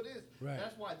matter who it is. Right.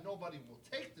 That's why nobody will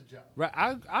take the job. Right,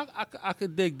 I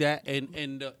could dig that,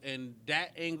 and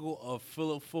that angle of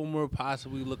Philip Fulmer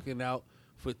possibly looking out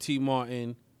for T.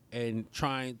 Martin and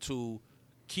trying to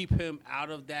keep him out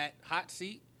of that hot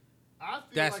seat. I feel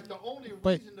That's- like the only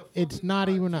But reason to it's fucking not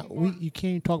cut even T. Martin- you can't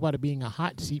even talk about it being a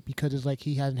hot seat because it's like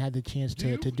he hasn't had the chance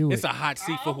to do It's it. a hot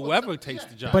seat for whoever takes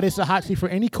the job. But it's a hot seat for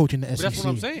any coach in the SEC. But that's what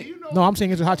I'm Do saying. you know No, I'm saying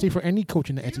it's a hot seat for any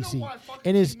coach in the Do you know SEC. why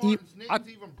fucking It is T. Martin's name's I-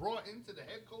 even brought into the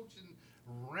head coaching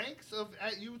ranks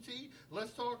at UT?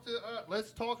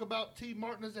 Let's talk about T.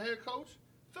 Martin as a head coach.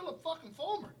 Philip fucking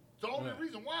Fulmer. It's the only Right.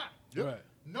 reason why. Right.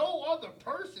 No other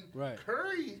person. Right.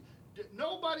 Curry.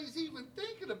 Nobody's even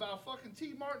thinking about fucking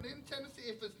T. Martin in Tennessee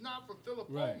if it's not for Philip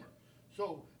Right. Fulmer.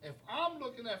 So if I'm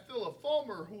looking at Philip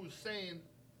Fulmer, who's saying,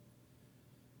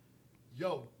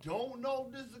 "Yo, don't know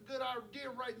this is a good idea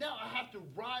right now," I have to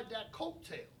ride that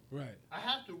coattail. Right. I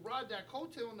have to ride that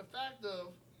coattail on the fact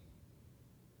of,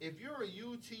 if you're a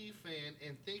UT fan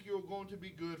and think you're going to be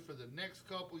good for the next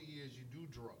couple years, you do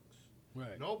drugs.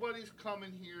 Right. Nobody's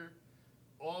coming here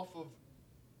off of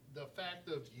the fact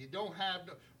of you don't have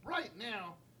right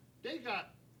now. They had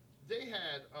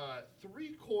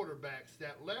 3 quarterbacks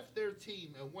that left their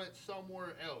team and went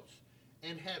somewhere else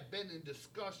and have been in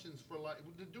discussions for, like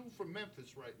the dude from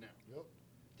Memphis right now. Yep.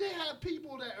 They have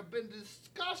people that have been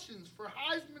discussions for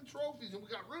Heisman trophies and we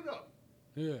got rid of them.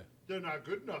 Yeah. They're not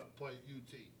good enough to play at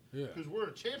UT. Yeah. Because we're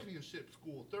a championship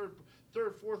school, third,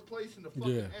 fourth place in the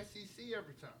fucking Yeah. SEC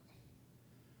every time.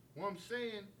 What I'm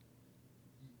saying,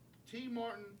 T.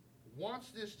 Martin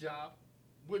wants this job,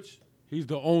 which He's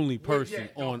the only person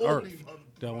the on only earth mother-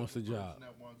 that wants the person job.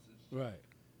 that wants this. Right.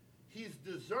 He's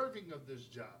deserving of this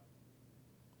job.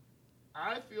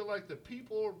 I feel like the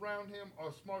people around him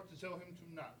are smart to tell him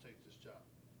to not take this job.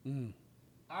 Mm.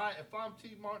 If I'm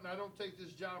T. Martin, I don't take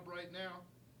this job right now.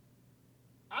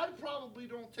 I probably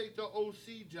don't take the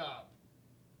OC job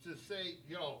to say,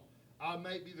 yo, I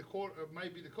might be the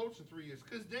coach in 3 years,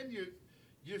 because then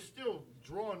you're still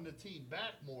drawing the team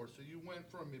back more. So you went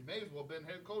from, you may as well been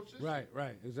head coach. Right.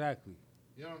 Exactly.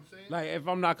 You know what I'm saying? Like, if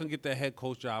I'm not gonna get the head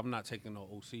coach job, I'm not taking no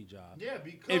OC job. Yeah,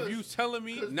 because If you telling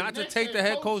me 'cause the not to next take the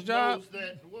head coach job, knows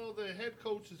that, well, the head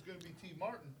coach is going to be T.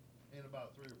 Martin in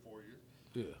about 3 or 4 years.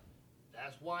 yeah,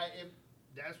 That's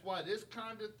why this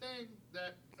kind of thing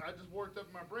that I just worked up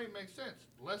in my brain makes sense.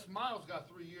 Les Miles got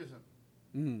 3 years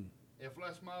in him. If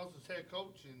Les Miles is head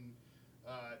coach and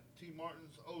T.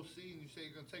 Martin's OC, and you say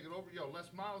you're going to take it over, yo,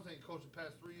 Les Miles ain't coached the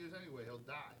past 3 years anyway. He'll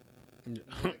die. He's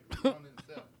like, run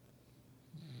himself.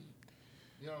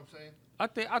 You know what I'm saying? I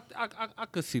think I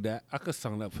could see that. I could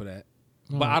sign up for that,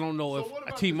 No. but I don't know So what if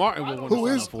about T. this- Martin I would don't want to know.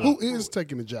 sign Who is up for who it. is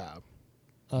taking the job?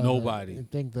 Nobody. I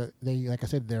think that like I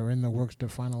said, they're in the works to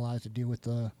finalize the deal with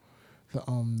the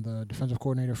defensive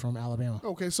coordinator from Alabama.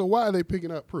 Okay, so why are they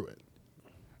picking up Pruitt?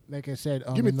 Like I said,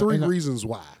 Give me in the- 3 in the- reasons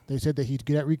why. They said that he's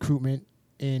good at recruitment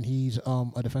and he's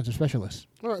a defensive specialist.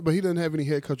 All right, but he doesn't have any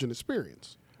head coaching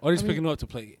experience. Or he's I mean- picking up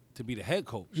to be the head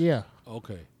coach. Yeah.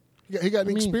 Okay. He got any I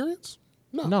mean- experience?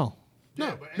 No. No.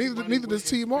 Yeah, but neither anybody neither with does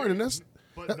T. Martin. experience-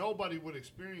 But nobody with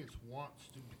experience wants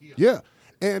to be a Yeah,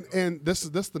 and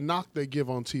that's the knock they give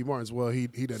on T. Martin's. Well, he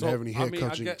doesn't So, have any head I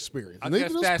coaching guess- experience. I And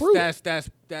guess neither does Pruitt.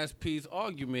 that's P's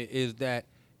argument is that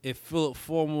if Philip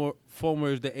Fulmer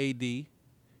is the AD,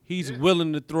 he's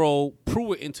willing to throw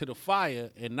Pruitt into the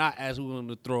fire and not as willing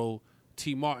to throw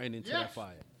T. Martin into that Yes,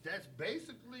 fire. that's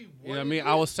basically what You know what I it mean?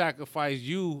 I will is. sacrifice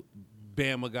you,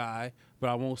 Bama guy, but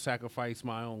I won't sacrifice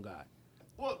my own guy.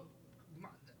 Well,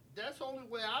 that's the only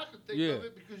way I could think Yeah. of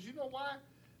it, because you know why?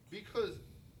 Because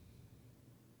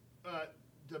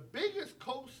the biggest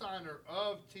co-signer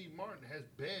of T. Martin has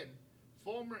been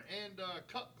Fulmer and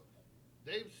Cutco.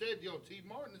 They've said, yo, T.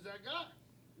 Martin is that guy.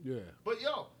 Yeah. But,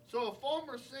 yo, so if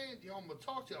Fulmer's saying, yo, I'm going to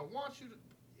talk to you, I want you to,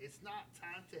 it's not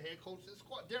time to head coach this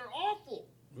squad. They're awful.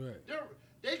 Right.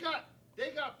 They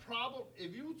got problem.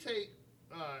 If you take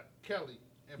Kelly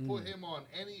and put him on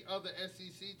any other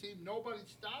SEC team, nobody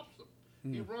stops him.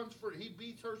 He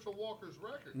beats Herschel Walker's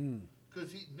record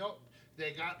because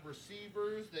they got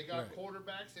receivers, they got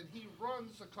quarterbacks, and he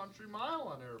runs a country mile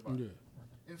on everybody. Yeah.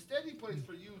 Instead, he plays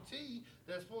for UT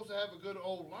that's supposed to have a good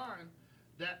old line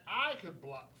that I could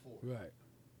block for. Right.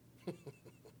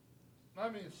 I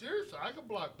mean, seriously, I could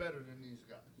block better than these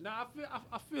guys. No,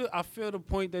 I feel the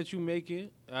point that you're making,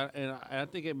 and I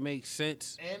think it makes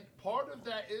sense. And part of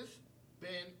that is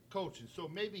Ben coaching, so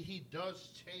maybe he does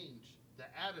change the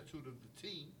attitude of the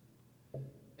team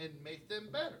and make them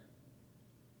better.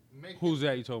 Who's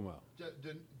that you talking about?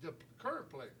 The current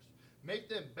players. Make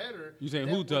them better. You saying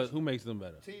who makes them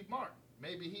better? T. Martin.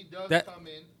 Maybe he does come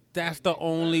in. That's the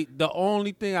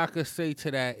only thing I could say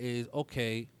to that is,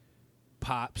 okay,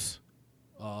 Pops,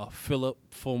 Philip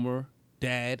Fulmer,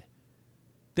 Dad,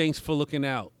 thanks for looking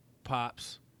out,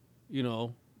 Pops. You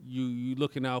know, you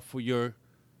looking out for your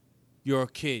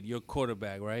kid, your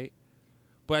quarterback, right?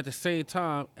 But at the same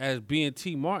time, as being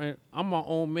T. Martin, I'm my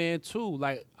own man too.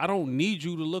 Like, I don't need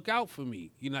you to look out for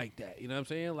me. You like that. You know what I'm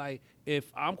saying? Like, if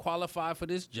I'm qualified for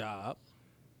this job,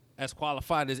 as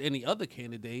qualified as any other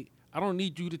candidate, I don't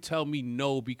need you to tell me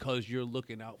no because you're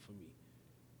looking out for me.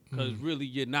 Because really,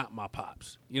 you're not my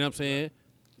pops. You know what I'm saying?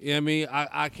 You know what I mean?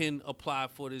 I can apply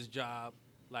for this job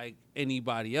like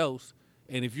anybody else.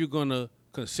 And if you're going to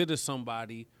consider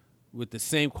somebody with the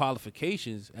same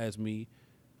qualifications as me,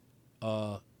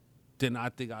 then I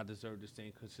think I deserve the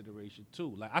same consideration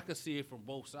too. Like, I could see it from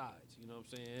both sides. You know what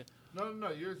I'm saying?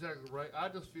 No, you're exactly right. I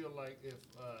just feel like if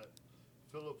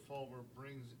Philip Fulmer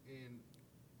brings in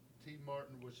T.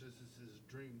 Martin, which is his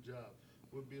dream job,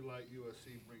 would be like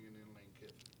USC bringing in Lane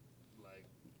Kiffin.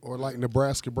 Or like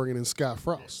Nebraska bringing in Scott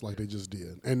Frost, like they just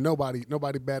did. And nobody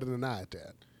batted an eye at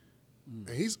that. And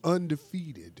he's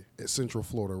undefeated at Central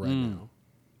Florida right now.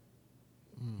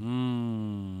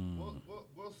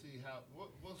 We'll see how.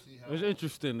 We'll see how. It's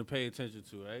interesting to pay attention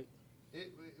to, right?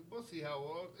 We'll see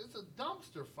how. It's a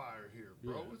dumpster fire here,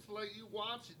 bro. Yeah. It's like you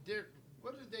watch it.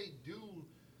 What did they do?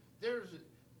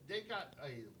 They got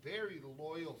a very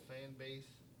loyal fan base.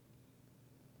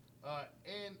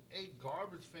 And a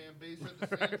garbage fan base at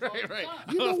the same time.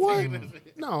 You know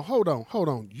what? No, hold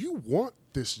on. You want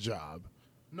this job?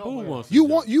 No, who wants? You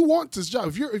want this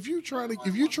job? If you're trying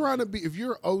to be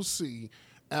OC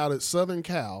out at Southern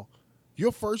Cal,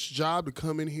 your first job to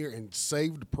come in here and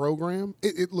save the program.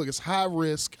 It's high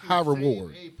risk, high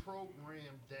reward. A program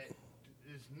that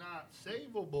is not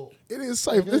savable. It is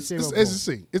safe. It's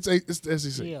SEC. It's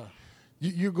SEC. Yeah.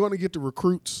 You're going to get the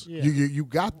recruits. Yeah. You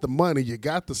got the money. You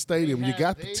got the stadium. You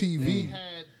got the TV.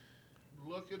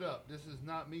 Look it up. This is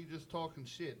not me just talking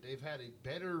shit. They've had a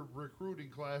better recruiting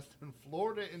class than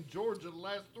Florida and Georgia the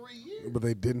last 3 years. But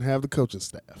they didn't have the coaching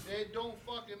staff. It don't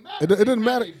fucking matter. It doesn't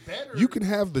matter. You can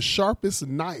have the sharpest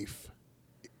knife,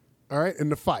 all right, in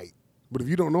the fight. But if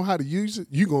you don't know how to use it,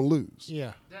 you're going to lose.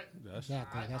 Yeah.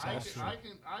 Exactly. I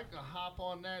can hop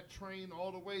on that train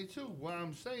all the way, too. What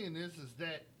I'm saying is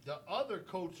that the other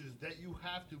coaches that you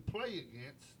have to play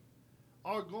against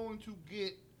are going to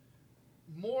get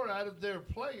more out of their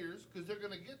players because they're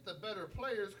going to get the better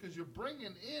players because you're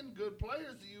bringing in good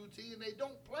players to UT and they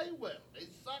don't play well. They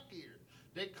suck here.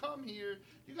 They come here.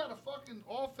 You got a fucking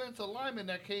offensive lineman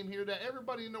that came here that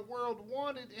everybody in the world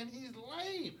wanted, and he's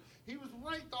lame. He was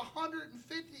ranked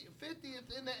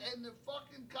 150th in the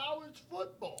fucking college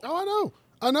football. Oh,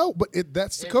 I know, but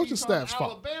that's the coaching staff's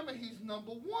fault. Alabama, he's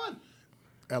number one.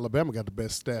 Alabama got the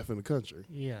best staff in the country.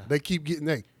 Yeah. They keep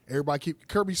getting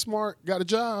Kirby Smart got a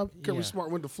job. Kirby Smart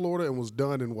went to Florida and was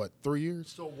done in 3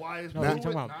 years? So why is talking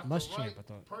about not Muschamp, the right I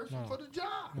thought. person for the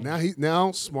job?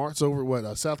 Now Smart's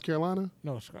over South Carolina?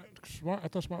 No, Smart. I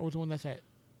thought Smart was the one that's at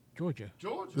Georgia.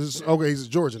 He's at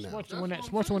Georgia now.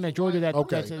 Smart's the one at Georgia that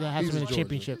has him in the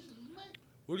championship.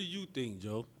 What do you think,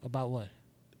 Joe? About what?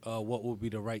 What would be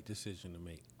the right decision to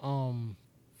make?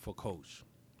 For coach.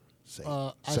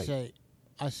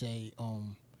 I say,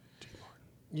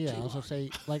 yeah, I also say,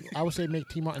 like, I would say make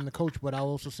T. Martin the coach, but I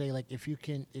also say, like, if you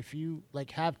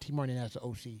have T. Martin as the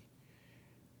OC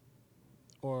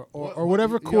or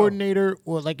whatever coordinator,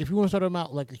 or, like, if you want to start him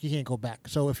out, like, he can't go back.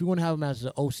 So if you want to have him as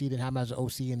the OC, then have him as the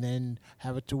OC and then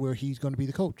have it to where he's going to be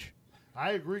the coach.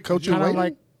 I agree. Coach kind of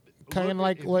like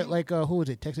who was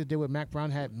it? Texas did with Mac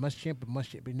Brown had Muschamp.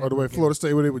 Or the way Florida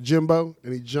State did with Jimbo,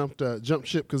 and he jumped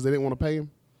ship because they didn't want to pay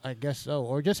him. I guess so,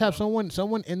 or just have someone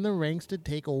in the ranks to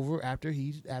take over after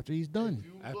he's done.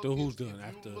 After who's done?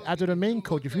 After the main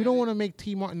coach. If you don't want to make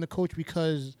T. Martin the coach,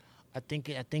 because I think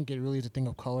it really is a thing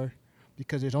of color,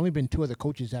 because there's only been 2 other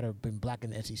coaches that have been black in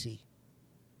the SEC.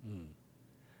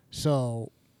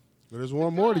 So There's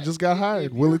one more that just got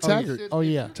hired. Willie Taggart. Oh,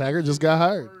 yeah. Taggart just got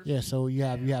hired. Yeah, so you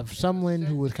have Sumlin,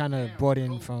 who was kind of brought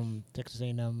in from Texas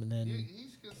A&M, and then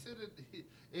He's considered.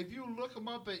 If you look him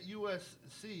up at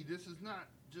USC, this is not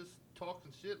just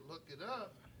talking shit. Look it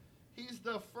up. He's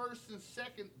the first and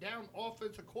second down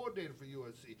offensive coordinator for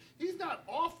USC. He's not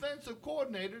offensive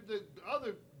coordinator. The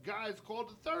other guys call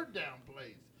the third down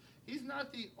plays. He's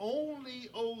not the only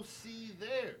OC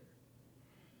there.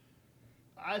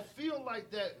 I feel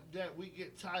like that we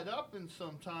get tied up in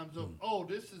sometimes of,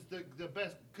 this is the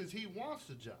best because he wants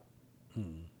the job.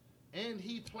 And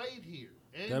he played here.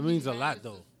 And That means a lot,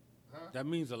 though. That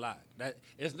means a lot. That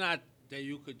it's not that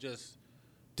you could just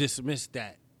dismiss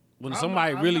that. When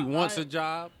somebody really wants a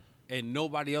job and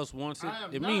nobody else wants it,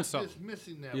 it means something. I'm not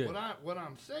dismissing that. Yeah. What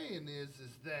I'm saying is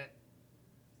that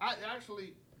I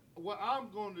actually, what I'm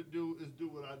going to do is do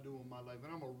what I do in my life,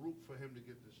 and I'm going to root for him to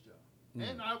get this job.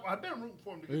 And I've been rooting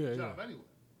for him to get the job anyway.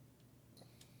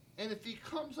 And if he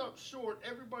comes up short,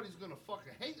 everybody's going to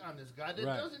fucking hate on this guy that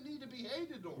doesn't need to be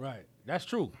hated on. Right. That's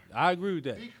true. I agree with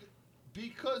that.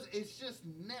 Because it's just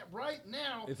right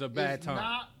now. It's a bad time.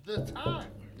 Not the time.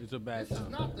 It's a bad time. This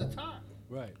is not the time.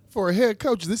 Right. For a head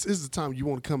coach, this is the time you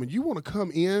want to come in. You want to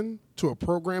come in to a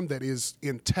program that is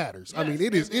in tatters. I mean,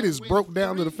 it is broke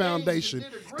down to the foundation,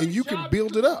 and you can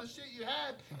build it up.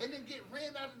 And then get ran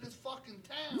out of this fucking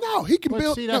town. No, he can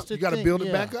build. See, No, you got to build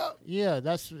it back up. Yeah,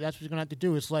 that's what you're gonna have to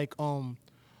do. It's like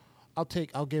I'll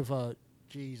give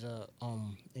G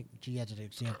as an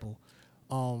example.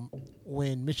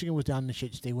 When Michigan was down in the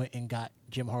shits, they went and got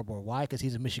Jim Harbaugh. Why? Because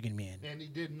he's a Michigan man. And he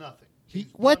did nothing. He's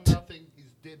done nothing.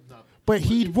 He's did nothing. But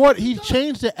he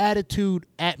changed the attitude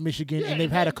at Michigan, and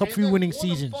they've had a couple few winning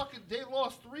seasons. They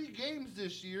lost 3 games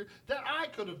this year that I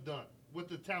could have done with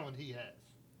the talent he has.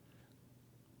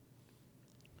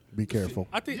 Be careful.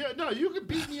 I think. Yeah, no, you can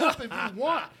beat me up if you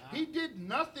want. He did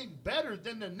nothing better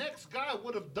than the next guy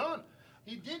would have done.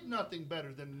 He did nothing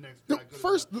better than the next guy.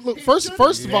 First of all,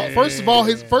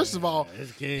 his first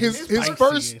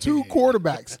 2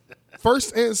 quarterbacks,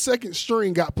 first and second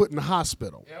string, got put in the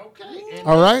hospital. Okay. And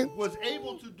all right. Was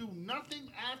able to do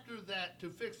nothing after that to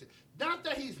fix it. Not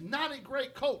that he's not a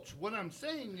great coach. What I'm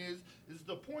saying is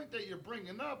the point that you're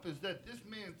bringing up is that this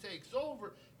man takes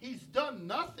over. He's done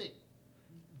nothing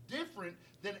different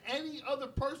than any other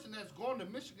person that's gone to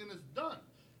Michigan has done.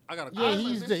 I got a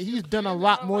he's done a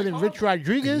lot more than Rich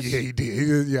Rodriguez. Yeah, he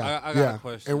did. I got a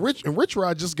question. And Rich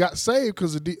Rod just got saved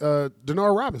because of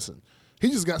Denard Robinson.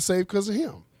 He just got saved because of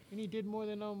him. And he did more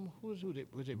than was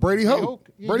it Brady Hoke?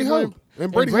 Brady Hoke.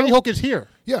 And Brady Hoke is here.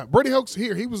 Yeah, Brady Hoke's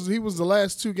here. He was the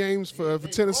last 2 games for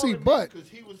Tennessee, but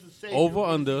he was the over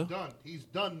under. He's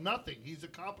done nothing. He's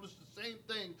accomplished the same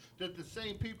thing that the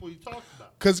same people he talks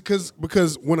about.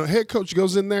 Because when a head coach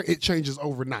goes in there, it changes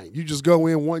overnight. You just go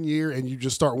in 1 year and you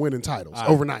just start winning titles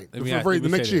overnight the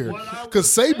next year. Because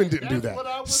Saban didn't do that.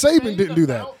 Saban didn't do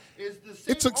that.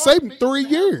 It took Saban 3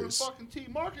 years. Fucking T.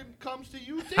 Martin comes to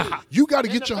UT. You got to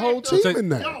get your whole team in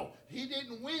there. No, he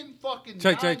didn't win fucking.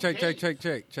 Check.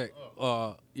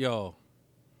 Yo,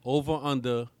 over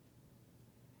under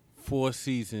 4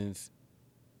 seasons.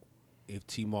 If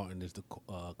T. Martin is the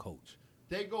coach,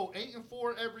 they go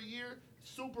 8-4 every year.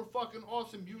 Super fucking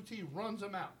awesome. UT runs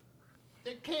them out.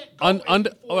 They can't go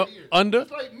 8-4 years. Under.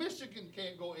 It's like Michigan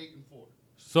can't go 8-4.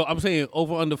 So I'm saying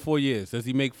over under 4 years. Does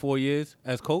he make 4 years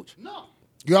as coach? No.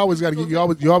 You always got to give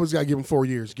him 4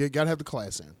 years. You got to have the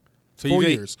class in. So 4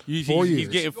 years. 4 years. He's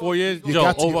getting 4 years. You Yo,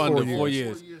 got to over get 4 under 4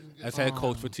 years. years as head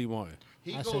coach for T. Martin.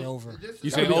 I say over. You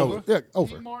say over? Yeah,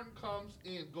 over. T. Martin comes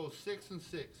in, goes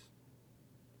 6-6.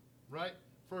 Right?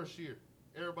 First year.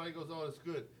 Everybody goes, oh, that's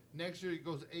good. Next year he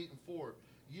goes 8-4.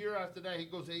 Year after that he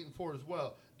goes 8-4 as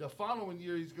well. The following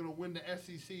year he's going to win the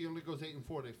SEC. He only goes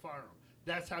 8-4. They fire him.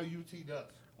 That's how UT does.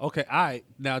 Okay, all right.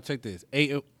 Now check this.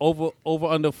 Over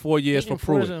under 4 years for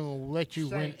Pruitt. Doesn't let you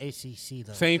win ACC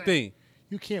though. Same thing.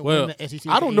 You can't win the SEC.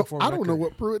 I don't know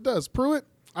what Pruitt does. Pruitt,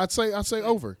 I'd say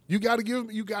over. You got to give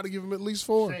him at least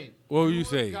 4. Same. What would you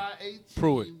say?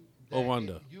 Pruitt over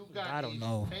under. You got I don't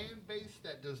know. Fan base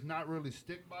that does not really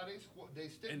stick by their squad. They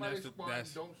stick by their squad,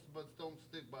 but don't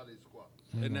stick by their squad.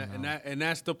 And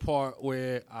that's the part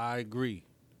where I agree.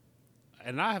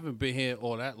 And I haven't been here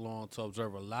all that long to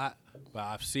observe a lot, but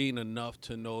I've seen enough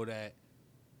to know that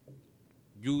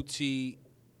UT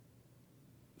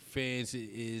fans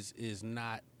is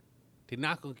not. They're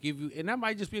not gonna give you, and that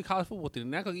might just be a college football thing.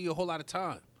 They're not gonna give you a whole lot of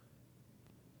time.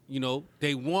 You know,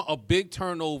 they want a big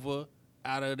turnover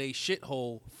out of their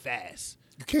shithole fast.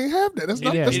 You can't have that. That's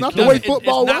not. Yeah, That's it not the can't. way It's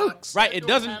football not- works. Right, it That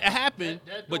doesn't don't happen,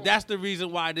 that but don't- that's the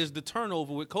reason why there's the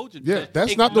turnover with coaches. Yeah, because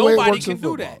that's not the way it nobody works can in do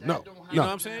football. that. No, That don't You know no. what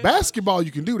I'm saying? Basketball,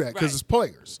 you can do that because Right. it's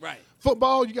players. Right.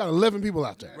 Football, you got 11 people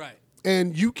out there. Right.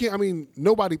 And you can't. I mean,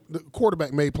 nobody. The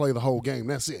quarterback may play the whole game.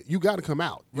 That's it. You got to come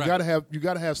out. You Right. got to have. You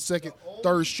got to have second,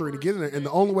 third string to get in there. And the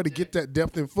only way to get that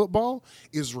depth in football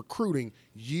is recruiting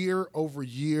year over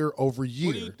year over year.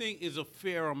 What do you think is a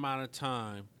fair amount of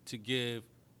time to give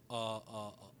a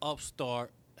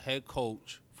upstart head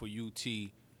coach for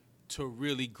UT to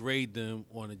really grade them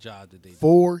on the job that they do?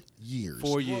 4 years.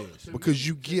 4 years. To Because me-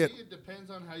 you to get- me, it depends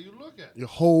on how you look at it. Your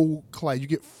whole class. You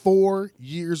get 4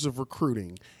 years of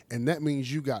recruiting, and that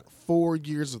means you got 4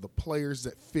 years of the players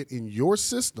that fit in your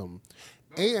system,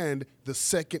 and the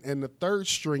second and the third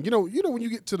string. You know when you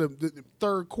get to the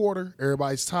third quarter,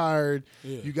 everybody's tired.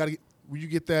 Yeah. You got to get when you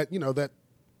get that.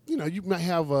 You might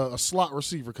have a slot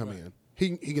receiver come in.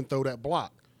 He can throw that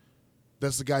block.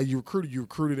 That's the guy you recruited. You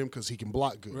recruited him because he can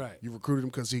block good. Right. You recruited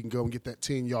him because he can go and get that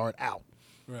 10-yard out.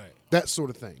 Right. That sort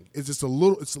of thing. It's just a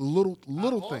little. It's little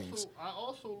things. I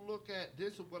also look at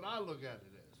this. Is what I look at it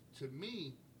as. To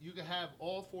me, you can have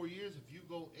all 4 years if you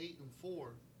go 8-4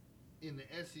 in the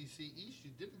SEC East.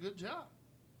 You did a good job.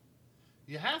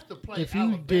 You have to play. If you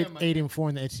Alabama. did 8-4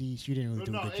 in the SEC East, you didn't really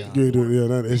do a good job. 8-4. Yeah,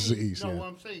 that is the East, No, yeah. what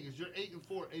I'm saying is you're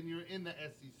 8-4 and you're in the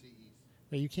SEC East.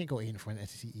 Yeah, you can't go 8-4 in the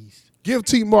SEC East. Give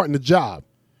T. Martin the job.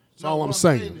 That's No, all what I'm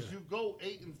saying. is you go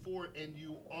 8-4 and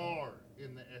you are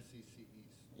in the SEC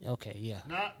East. Okay, yeah.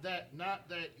 Not that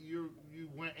you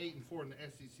went 8-4 in the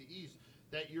SEC East.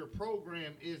 That your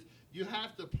program is. You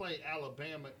have to play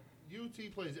Alabama. UT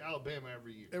plays Alabama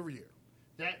every year. Every year.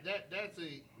 That's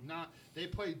a not. They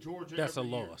play Georgia. That's a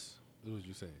every year. loss. Is what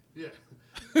you saying? Yeah.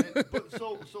 But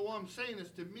so what I'm saying is,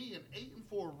 to me, an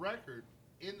 8-4 record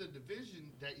in the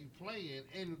division that you play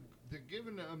in, and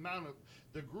given the amount of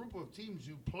the group of teams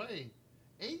you play,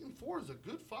 8-4 is a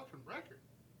good fucking record.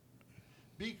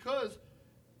 Because,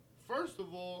 first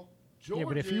of all, Georgia. Yeah,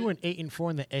 but if you went 8-4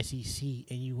 in the SEC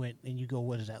and you go,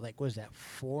 what is that? Like, what is that?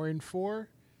 4-4?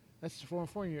 That's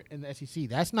 4-4 in the SEC.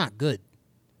 That's not good.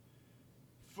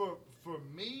 For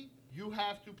me, you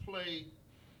have to play.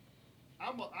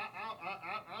 I'm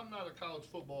not a college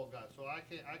football guy, so I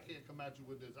can't come at you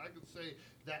with this. I can say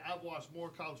that I've watched more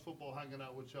college football hanging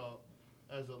out with y'all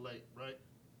as of late, right?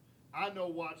 I know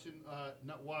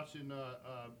not watching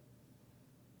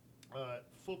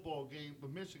football game,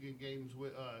 Michigan games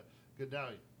with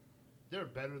Gedalia. They're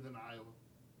better than Iowa.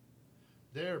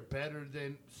 They're better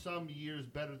than some years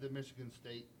better than Michigan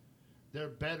State. They're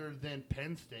better than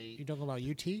Penn State. You talking about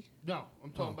UT? No,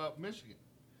 I'm talking about Michigan.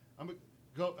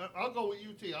 I'll go with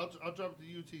UT. I'll jump to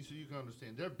UT so you can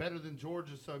understand. They're better than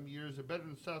Georgia some years. They're better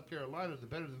than South Carolina. They're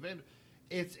better than Vanderbilt.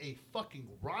 It's a fucking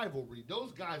rivalry.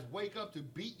 Those guys wake up to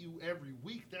beat you every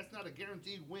week. That's not a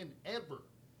guaranteed win ever,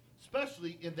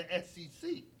 especially in the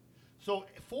SEC. So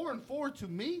 4-4 to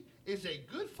me is a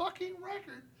good fucking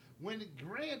record when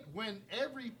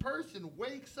every person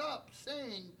wakes up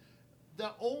saying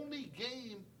the only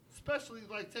game, especially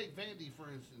like take Vandy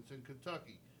for instance in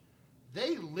Kentucky,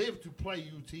 they live to play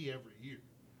UT every year.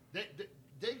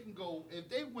 They can go if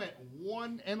they went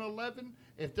 1-11.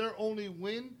 If their only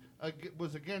win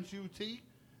was against UT,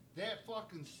 that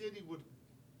fucking city would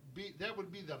be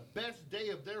the best day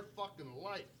of their fucking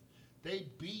life. They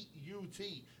beat UT.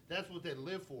 That's what they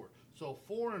live for. So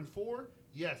 4-4,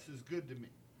 yes, is good to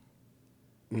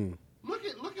me. Look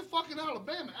at fucking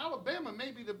Alabama. Alabama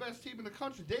may be the best team in the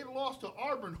country. They lost to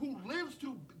Auburn, who lives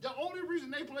to. The only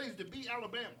reason they play is to beat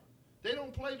Alabama. They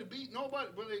don't play to beat nobody.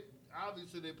 Well,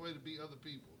 obviously they play to beat other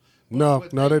people.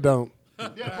 But No, they don't.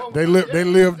 Yeah, but They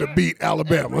live to beat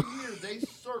Alabama. Every year they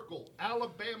circle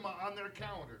Alabama on their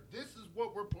calendar. This is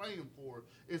what we're playing for: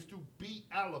 is to beat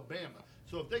Alabama.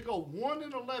 So if they go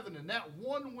 1-11 and that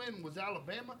one win was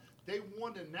Alabama, they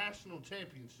won the national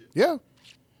championship. Yeah.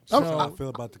 So, How I feel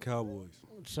about the Cowboys.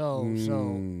 So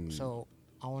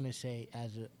I want to say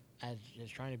as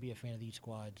just trying to be a fan of these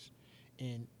squads,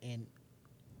 and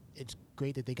it's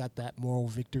great that they got that moral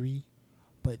victory,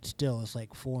 but still it's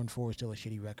like 4-4 is still a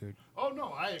shitty record. Oh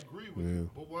no, I agree with you.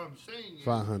 But what I'm saying is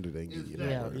 500 ain't is get you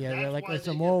that that. Yeah, that's like why it's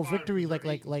they a get moral fired victory,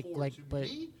 because like they're 8-4. To but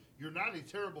me, you're not a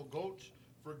terrible coach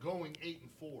for going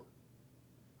 8-4.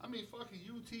 I mean, fucking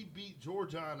UT beat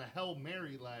Georgia on a Hail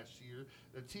Mary last year,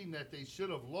 the team that they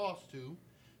should have lost to.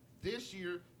 This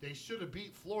year, they should have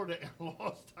beat Florida and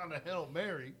lost on a Hail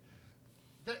Mary.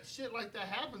 That shit like that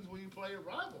happens when you play a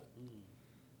rival.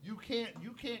 You can't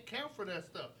count for that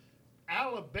stuff.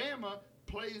 Alabama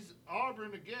plays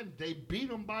Auburn again. They beat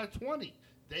them by 20.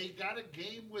 They got a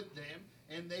game with them,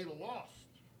 and they lost.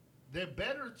 their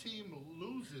better team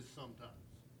loses sometimes.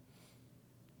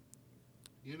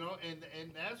 You know, and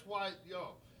that's why,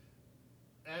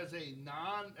 as a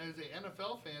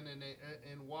NFL fan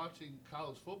and watching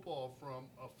college football from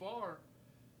afar,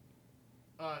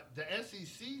 the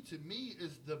SEC to me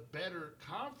is the better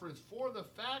conference for the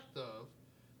fact of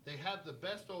they have the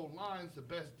best old lines, the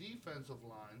best defensive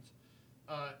lines.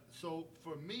 So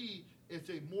for me, it's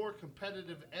a more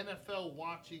competitive NFL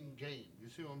watching game. You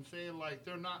see what I'm saying? Like,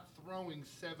 they're not throwing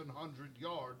 700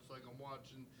 yards like I'm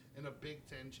watching in a Big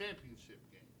Ten championship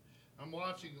game. I'm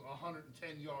watching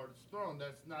 110 yards thrown.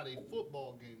 That's not a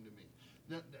football game to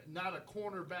me. Not a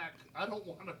cornerback. I don't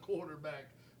want a quarterback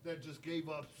that just gave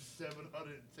up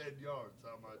 710 yards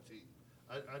on my team.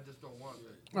 I just don't want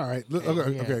that. All right.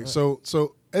 Okay.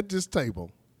 So at this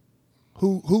table,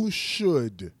 who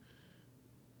should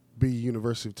be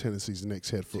University of Tennessee's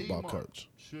next head football coach?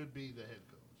 Should be the head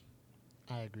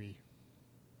coach. I agree.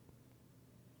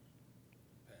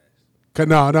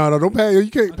 No, don't pass.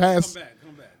 You can't pass.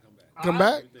 Come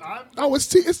back.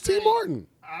 It's T. Martin.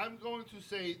 I'm going to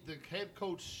say the head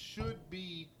coach should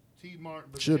be T. Martin,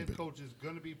 but Should the head be. coach is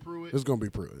going to be Pruitt. It's going to be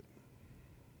Pruitt.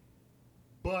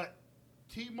 But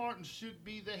T. Martin should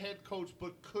be the head coach,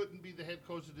 but couldn't be the head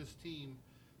coach of this team.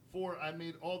 I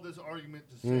made all this argument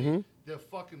to say the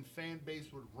fucking fan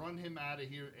base would run him out of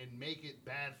here and make it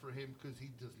bad for him because he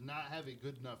does not have a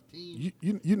good enough team.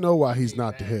 You know why he's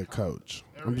not the head coach.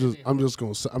 I'm just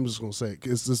gonna say it.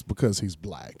 It's just because he's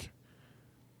black.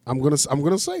 I'm gonna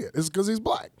say it. It's because he's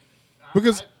black.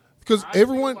 Because I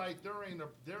everyone feel like there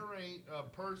ain't a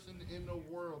person in the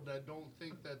world that don't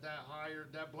think that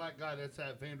black guy that's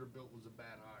at Vanderbilt was a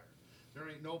bad hire. There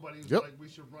ain't nobody who's like we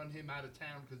should run him out of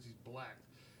town because he's black.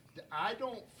 I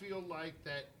don't feel like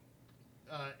that.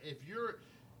 If you're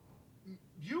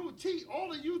UT, all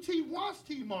the UT wants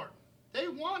T. Martin. They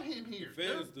want him here.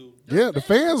 Fans do. Yeah, the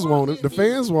fans want him. The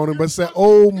fans want him, but it's that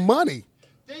old money.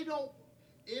 They don't.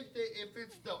 If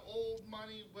it's the old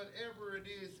money, whatever it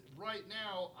is, right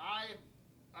now,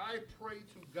 I pray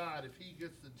to God if he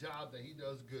gets the job that he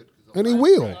does good. And he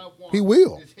will. He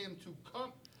will. Is him to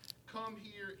come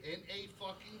here in a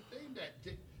fucking thing that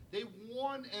they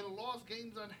won and lost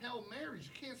games on Hail Marys.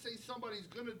 You can't say somebody's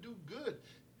gonna do good.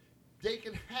 They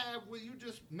can have what you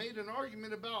just made an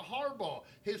argument about Harbaugh.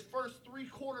 His first 3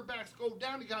 quarterbacks go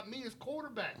down. He got me as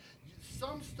quarterback.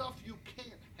 Some stuff you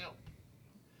can't help.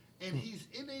 And he's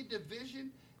in a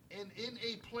division and in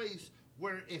a place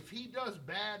where if he does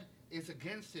bad, it's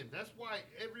against him. That's why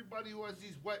everybody who has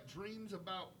these wet dreams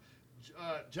about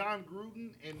John Gruden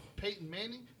and Peyton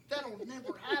Manning, that'll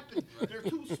never happen. They're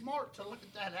too smart to let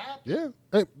that happen. Yeah.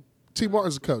 Hey, T.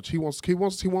 Martin's a coach. He wants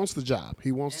the job.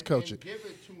 He wants to coach it. Give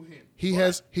it to him. He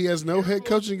has no head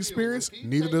coaching experience.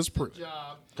 Neither does Pruitt.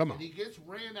 Come on. And he gets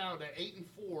ran out at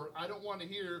 8-4. I don't want to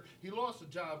hear he lost the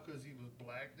job because he was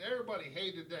black. Everybody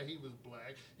hated that he was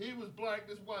black. He was black.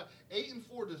 That's why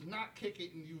 8-4 does not kick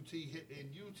it in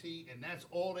UT, and that's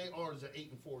all they are is an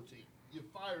 8-4 team. You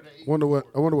fired at 8-4.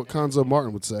 I wonder what Conzo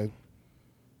Martin would say.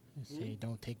 Say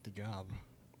don't take the job.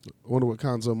 I wonder what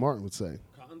Conzo Martin would say.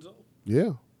 Conzo? Yeah.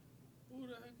 Who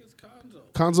the heck is Conzo?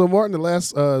 Conzo Martin, the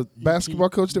last basketball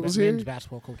coach that was here. Men's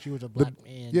basketball coach. He was a black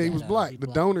man. Yeah, he was black. The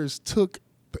donors took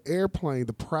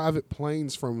the private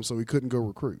planes from him so he couldn't go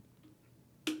recruit.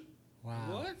 Wow.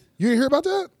 What? You didn't hear about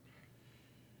that?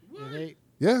 Yeah,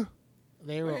 Yeah.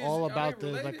 they were Wait, all are they about the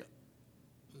related?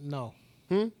 no.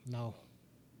 Hmm? No.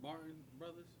 Martin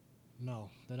brothers? No,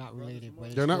 they're not related.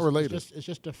 But They're not related. It's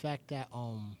just the fact that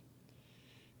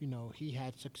he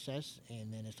had success,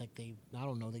 and then it's like they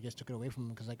just took it away from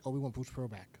him because we want Bruce Pearl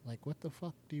back. Like, what the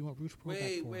fuck do you want Bruce Pearl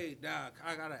back for? Wait, Doc,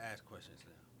 I gotta ask questions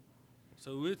now.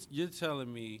 So you're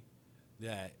telling me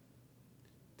that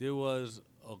there was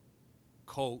a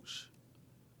coach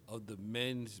of the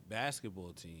men's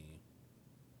basketball team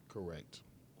Correct.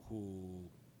 who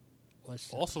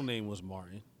What's also name was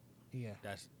Martin. Yeah.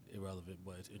 That's irrelevant,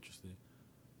 but it's interesting.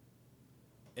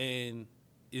 And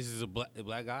is this a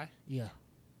black guy? Yeah.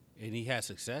 And he had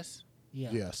success? Yeah.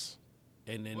 Yes.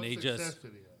 And then What they success just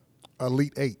did he have?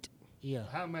 Elite 8. Yeah.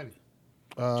 How many?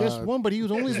 Just one, but he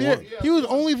was only there. Yeah, He was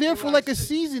only there he for was like a sick.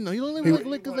 season though. He only He- was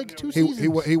like 2 He,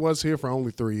 seasons. he was here for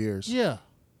only 3 years. Yeah.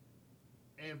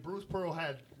 And Bruce Pearl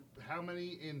had how many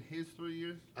in his 3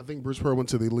 years? I think Bruce Pearl went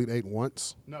to the Elite 8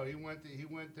 once. No, he went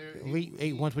there. Elite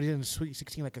 8 once, but he did in the Sweet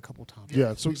 16 like a couple times.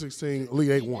 Yeah, Sweet 16, Elite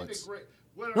 8 He did once. it great.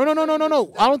 What No. I'm saying is I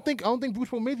that- don't think Bruce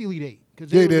Pearl made the Elite 8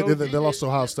 because Yeah, they lost to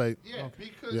Ohio State. Yeah,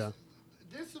 because Yeah.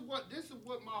 this is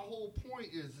what my whole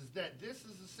point is that this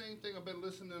is the same thing I've been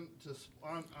listening to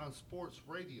on sports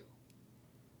radio.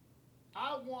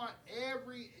 I want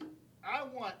I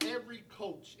want every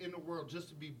coach in the world just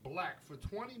to be black for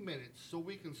 20 minutes so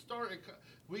we can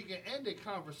we can end a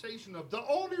conversation of the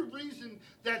only reason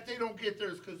that they don't get there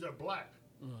is because they're black.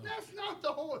 That's not the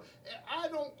whole.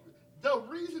 The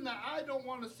reason that I don't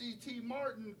want to see T.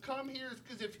 Martin come here is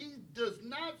because if he does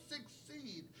not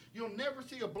succeed, you'll never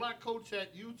see a black coach at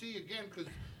UT again because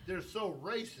they're so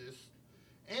racist.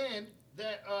 And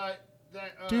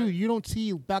dude, you don't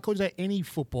see black coaches at any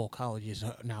football colleges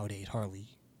nowadays, hardly.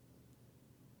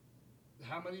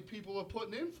 How many people are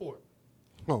putting in for it?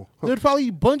 Oh, There's probably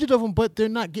bunches of them, but they're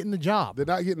not getting the job. they're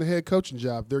not getting the head coaching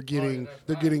job. They're getting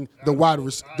that's getting fine. the I wide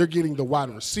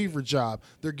agree. receiver job.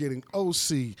 They're getting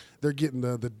OC. They're getting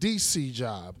the DC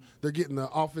job. They're getting the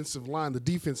offensive line, the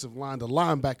defensive line, the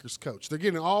linebackers coach. They're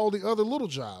getting all the other little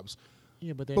jobs.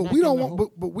 Yeah, but But we don't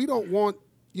want. But we don't want.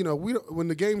 You know, we don't, when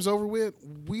the game's over with,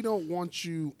 we don't want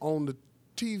you on the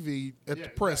TV at the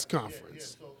press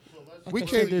conference. We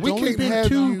can't. There's We only can't been have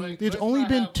two. you. There's only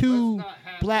been two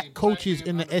black coaches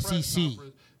in the SEC.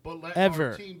 But let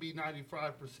ever. our team be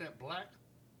 95% black.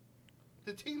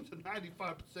 The teams are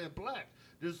 95% black.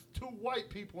 There's 2 white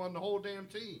people on the whole damn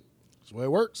team. That's the way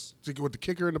it works. With the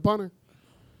kicker and the punter.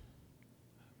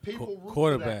 People root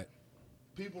Quarterback. for that.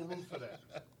 People root for that.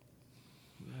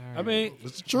 I mean,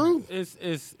 It's true. it's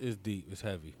deep. It's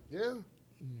heavy. Yeah.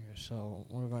 Yeah, so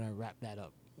we're gonna wrap that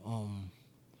up. And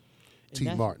T.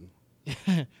 that's- Martin.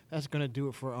 That's gonna do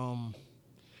it for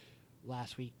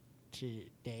last week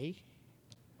today.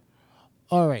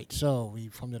 All right, so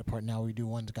we've come to the part now we do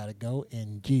one's gotta go,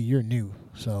 and G, you're new,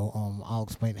 so I'll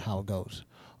explain how it goes.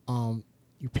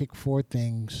 You pick 4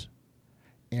 things,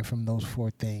 and from those 4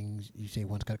 things, you say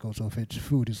one's gotta go. So if it's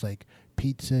food, it's like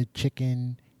pizza,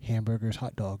 chicken, hamburgers,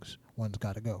 hot dogs. One's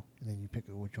gotta go, and then you pick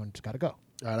which one's gotta go. All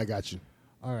right, I got you.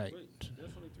 All right.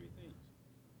 That's only 3 things.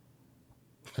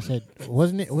 I said,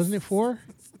 wasn't it 4?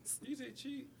 You said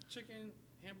cheese, chicken,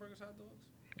 hamburgers, hot dogs.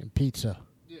 And pizza.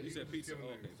 Yeah, You said pizza. give 'em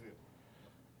Okay. names,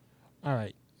 yeah. All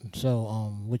right. So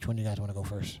which one do you guys want to go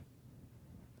first?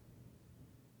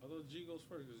 Although G goes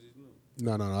first because he's new.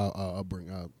 No.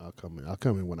 I'll come in. I'll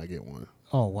come in when I get one.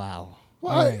 Oh wow.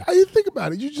 Well, All right. how you think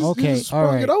about it? You just, Okay. you just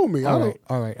sprung it on me. All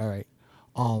right.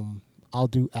 I'll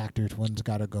do actors. One's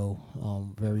gotta go.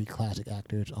 Very classic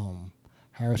actors.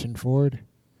 Harrison Ford,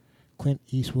 Clint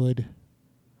Eastwood.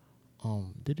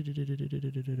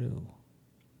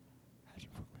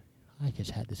 I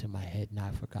just had this in my head, now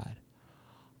I forgot.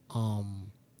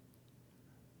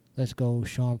 Let's go.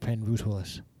 Sean Penn, Bruce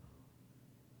Willis.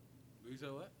 You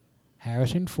said what?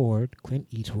 Harrison Ford, Clint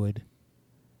Eastwood.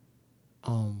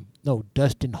 No,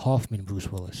 Dustin Hoffman,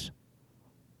 Bruce Willis.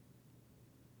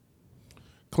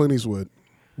 Clint Eastwood.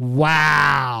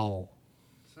 Wow.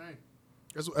 Same.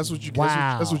 That's what you.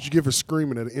 Wow. That's what you get for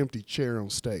screaming at an empty chair on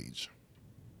stage.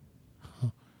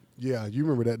 Yeah, you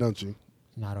remember that, don't you?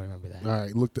 No, I don't remember that. All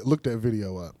right, look that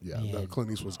video up. Yeah, Yeah. no, Clint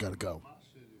Eastwood's got to go.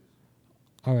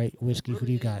 All right, Whiskey, who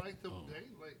do you got? Like the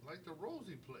roles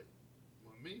he played.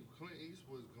 Well, me, Clint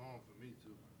Eastwood's gone for me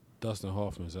too. Dustin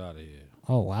Hoffman's out of here.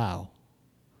 Oh, wow.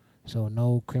 So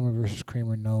no Kramer versus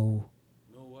Kramer, no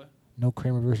No what? no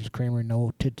Kramer versus Kramer,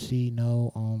 no Tootsie,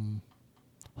 no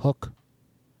Hook.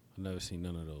 I've never seen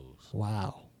none of those.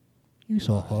 Wow. You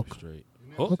saw Damn Hook. Straight.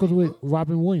 Hook was with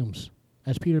Robin Williams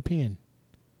as Peter Pan.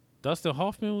 Dustin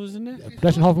Hoffman was in there?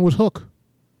 Dustin Hoffman was Hook.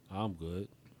 I'm good.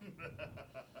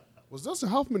 Was Dustin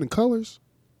Hoffman in Colors?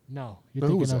 No, you're No,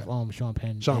 who was thinking that? of Sean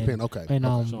Penn. Sean and- Penn, okay. And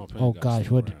Okay. Sean Penn oh got gosh,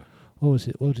 stick what around. was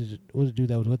it? What was the dude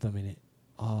that was with him in it?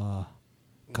 Gosh,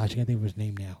 I can't think of his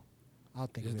name now. I'll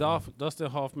think Is of it. now.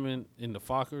 Dustin Hoffman in the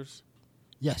Fockers? Is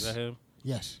Yes, that him?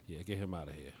 yes. Yeah, get him out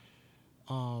of here.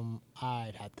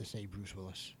 I'd have to say Bruce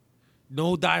Willis.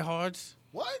 No diehards?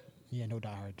 What? Yeah, no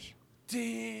diehards.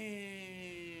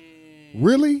 Damn.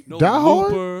 Really? No Die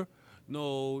Hard? Looper.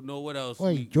 No, what else?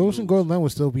 Wait, Joseph Gordon-Levitt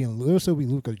would still be in. There would still be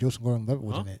Luke because Joseph Gordon-Levitt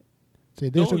was in it. So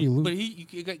there'd still be Luke. But you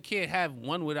can't have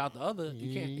one without the other.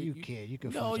 You can't. You can. You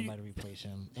can No, find you- somebody to replace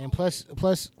him. And plus,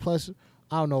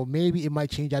 I don't know. Maybe it might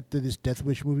change after this Death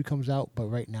Wish movie comes out. But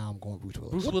right now, I'm going Bruce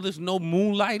Willis. Bruce Willis, no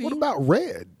moonlighting. What about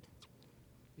Red?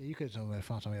 Yeah, you could have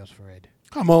found somebody else for Red.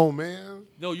 Come on, man.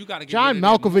 No, you got to get John rid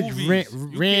of their Malkovich movies.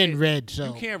 ran can't- Red. So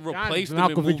you can't John replace them in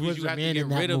Malkovich movies. was You the have to man get in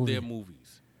that rid of movie. their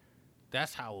movies.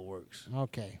 That's how it works.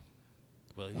 Okay.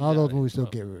 But he's All out those of movies still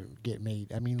here. get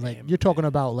made. I mean, like Damn, you're talking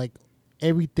about like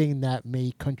everything that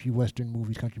made country western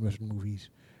movies.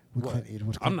 With What? Clint,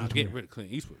 was I'm Clint not Eastwood. getting rid of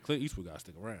Clint Eastwood. Clint Eastwood got to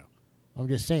stick around. I'm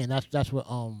just saying that's what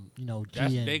G That's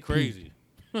and they P. crazy.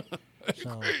 So-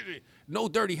 Crazy. No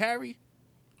Dirty Harry.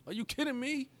 Are you kidding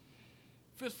me?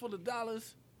 Fistful of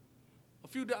dollars, a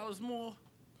few dollars more.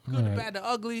 Good, All the right. bad, the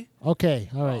ugly. Okay,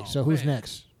 all right. Oh, So who's man.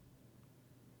 next?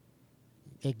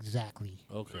 Exactly.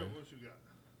 Okay. Sure, what you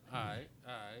got? All right.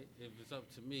 If it's up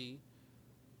to me,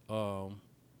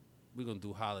 we're gonna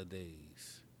do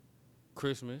holidays.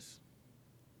 Christmas,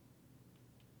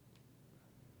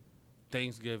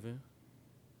 Thanksgiving,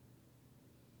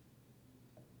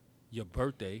 your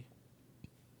birthday,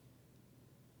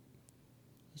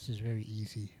 This is very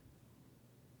easy.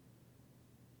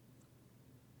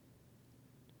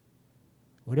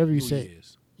 Whatever you New say.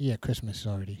 Year's. Yeah, Christmas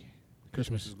already.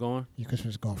 Christmas is going. Yeah,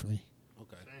 Christmas is gone for me.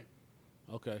 Okay.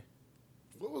 Same. Okay.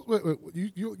 Wait,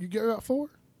 you gave out 4?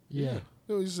 Yeah.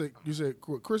 No, you said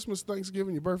Christmas,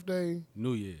 Thanksgiving, your birthday,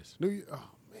 New Year's. New Year. Oh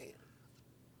man.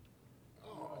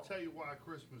 I'll tell you why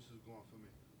Christmas is going for me.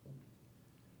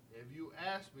 If you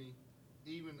ask me,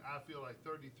 even I feel like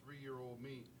 33-year-old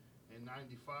me in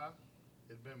 95,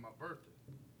 it'd been my birthday.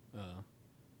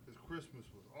 Because Christmas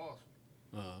was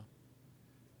awesome.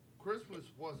 Christmas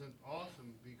wasn't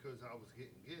awesome because I was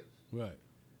getting gifts. Right.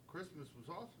 Christmas was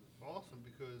awesome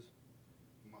because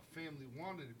my family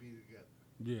wanted to be together.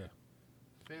 Yeah.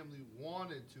 Family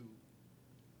wanted to.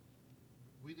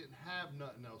 We didn't have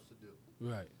nothing else to do.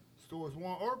 Right. Stores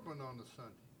weren't open on the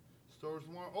Sunday. Stores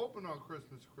weren't open on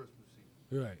Christmas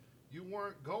Eve. Right. You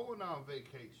weren't going on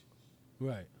vacations.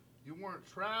 Right. You weren't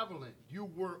traveling. You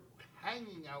were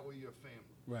hanging out with your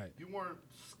family. Right. You weren't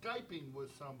Skyping with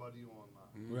somebody online.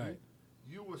 Right.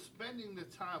 You were spending the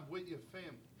time with your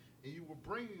family, and you were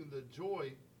bringing the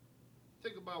joy.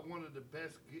 Think about one of the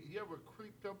best. You ever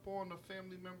creeped up on a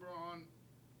family member on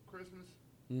Christmas?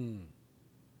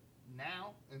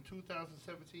 Now, in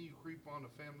 2017, you creep on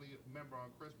a family member on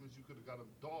Christmas, you could have got them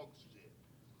dog shit.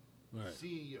 Right.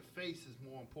 Seeing your face is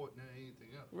more important than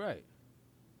anything else. Right.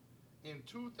 In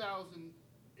 2000,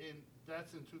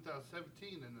 that's in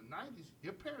 2017. In the 90s,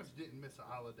 your parents didn't miss a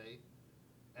holiday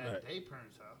at Right. their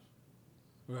parents' house.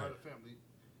 Right. Or the family.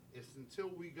 It's until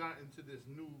we got into this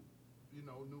new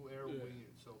era Yeah. we're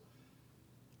in. So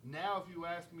now, if you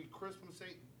ask me, Christmas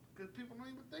ain't, because people don't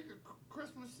even think of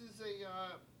Christmas is a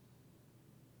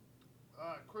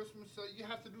Christmas. You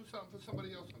have to do something for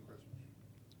somebody else on Christmas.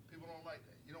 People don't like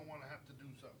that. You don't want to have to do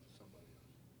something for somebody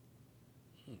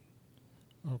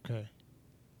else. Okay.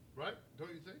 Right? Don't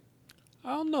you think? I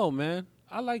don't know, man.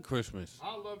 I like Christmas.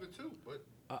 I love it too, but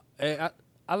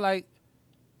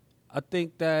I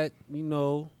think that,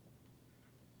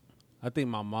 I think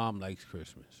my mom likes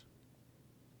Christmas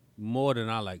more than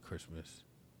I like Christmas.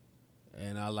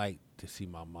 And I like to see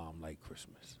my mom like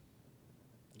Christmas.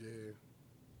 Yeah.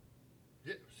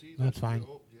 yeah, see, That's fine. You're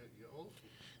old school.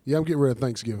 Yeah, I'm getting rid of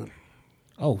Thanksgiving.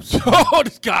 Oh, Oh,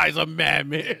 this guy's a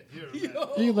madman. You're a man.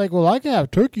 you're like, well, I can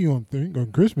have turkey on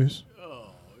Christmas. Oh,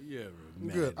 yeah,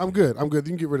 I'm good. I'm good.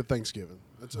 You can get rid of Thanksgiving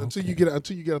until you get at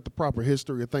the proper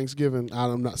history of Thanksgiving.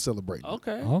 I'm not celebrating.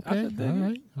 Okay. Okay.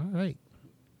 All right.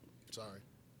 Sorry.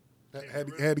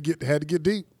 Had to get deep. Had to get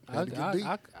deep.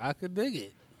 I could dig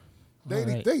it. They All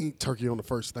right. they eat turkey on the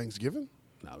first Thanksgiving.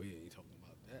 No, we ain't talking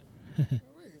about that.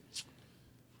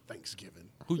 Thanksgiving.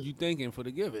 Who you thinking for the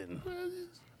giving?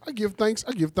 I give thanks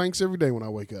every day when I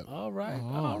wake up. All right,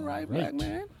 All black right.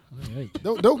 man. All right.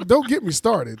 Don't get me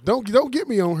started. Don't get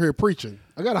me on here preaching.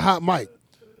 I got a hot mic.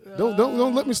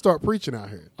 Don't let me start preaching out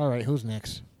here. All right. Who's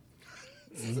next?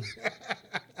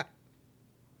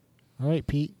 All right,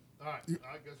 Pete. All right,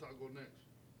 I guess I'll go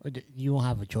next. You won't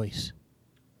have a choice.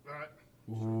 All right.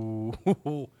 Ooh.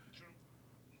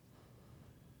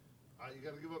 You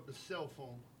got to give up the cell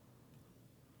phone,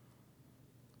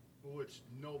 which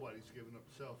nobody's giving up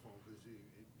the cell phone because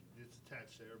it's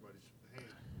attached to everybody's hand.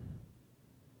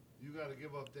 You got to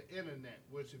give up the internet,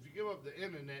 which if you give up the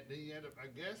internet, then you end up,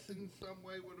 I guess, in some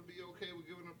way, would it be okay with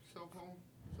giving up the cell phone?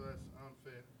 So that's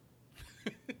unfair.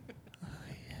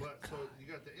 But so you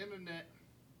got the internet,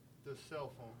 the cell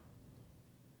phone.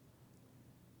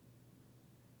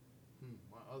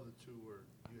 My other two were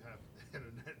you have the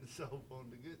internet and cell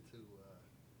phone to get to.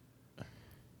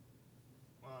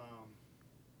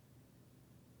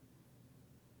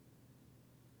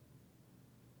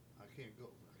 I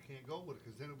can't go with it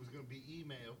because then it was going to be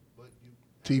email, but you.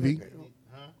 TV?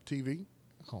 Huh? TV.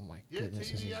 Oh my Yeah, goodness,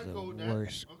 TV, this is I'd the go with that.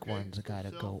 worst Okay, ones so gotta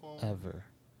cell go phone. ever.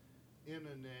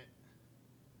 Internet,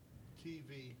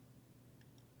 TV,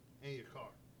 and your car.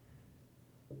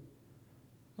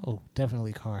 Oh,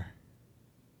 definitely car.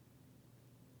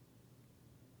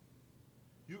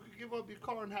 You could give up your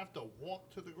car and have to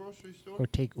walk to the grocery store. Or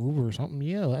take Uber or something.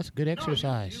 Yeah, that's good No,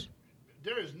 exercise.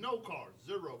 there is no cars,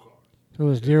 zero cars. So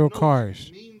it's There's zero no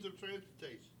cars. Means of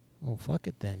transportation. Oh, fuck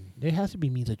it then. There has to be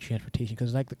means of transportation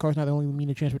because, like, the car's not the only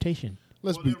mean of transportation.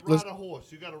 let's Well, be. then Let's, ride a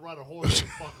horse. You got to ride a horse in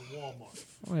fucking Walmart.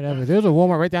 Whatever. There's a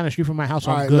Walmart right down the street from my house.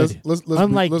 All I'm right, good. let's be-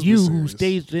 Unlike let's be you, who serious.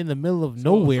 stays in the middle of So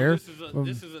nowhere.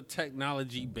 this is a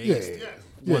technology based. Yeah.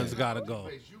 Yes. One's gotta go.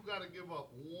 You got to give up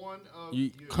one of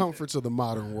You- your comforts of the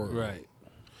modern world. Right.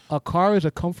 A car is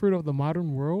a comfort of the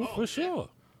modern world. For sure.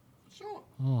 Sure.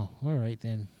 Oh, all right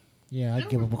then. Yeah, I'd There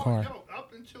give was up a one- car. Yo,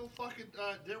 up until fucking,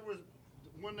 there was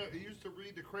when they used to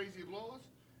read the crazy laws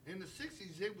in the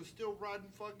 '60s. They was still riding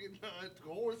fucking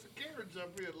horse and carriage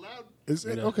up here loud. Is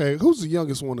it, okay, who's the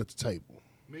youngest one at the table?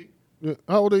 Me, Yeah,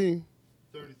 how old are you?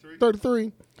 33.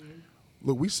 33.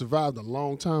 Look, we survived a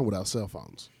long time without cell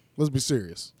phones. Let's be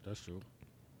serious. That's true.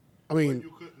 I But mean,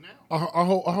 you couldn't now.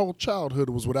 our whole childhood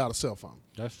was without a cell phone.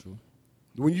 That's true.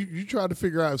 When you tried to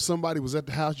figure out if somebody was at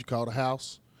the house, you called the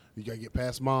house. You got to get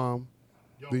past mom.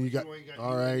 Yo, Then but you got- ain't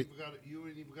all you right. Ain't even got you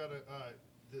ain't even got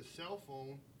the cell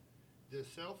phone. The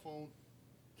cell phone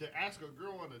to ask a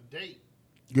girl on a date.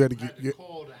 You had to Had to get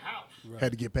call the house.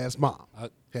 had to get past mom. I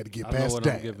Had to get know past what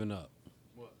dad. I'm giving up.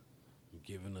 What? I'm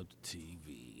giving up the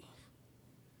TV.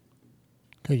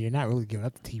 Because you're not really giving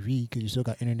up the TV because you still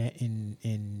got internet in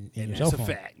your That's cell a phone.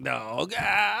 fact, dog.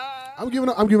 Ah, I'm giving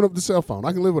up the cell phone.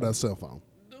 I can live without a cell phone.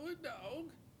 do it, dog.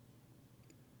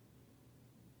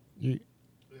 You,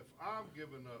 If I'm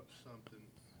giving up something,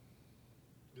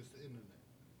 it's the internet.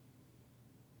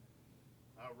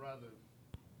 I'd rather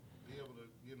be able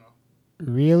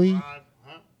to, really? ride,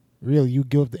 huh? Really? You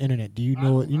give up the internet? Do you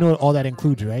know? You know what all that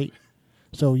includes, right?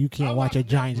 So you can't I watch a watch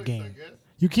Giants Netflix, I game. guess.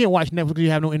 You can't watch Netflix because you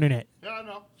have no internet. Yeah, I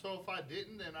know. So if I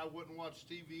didn't, then I wouldn't watch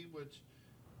TV, which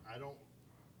I don't.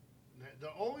 The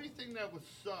only thing that would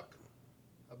suck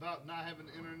about not having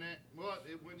internet, well,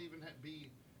 it wouldn't even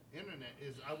be internet,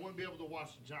 is I wouldn't be able to watch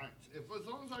the Giants. As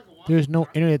long as I can watch There's the no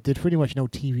Giants- internet. There's pretty much no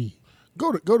TV.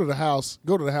 Go to the house.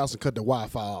 Go to the house and cut the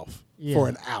Wi-Fi off Yeah. for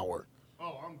an hour.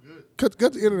 Oh, I'm good. Cut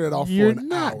the internet off You're for an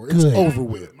not hour. good. It's over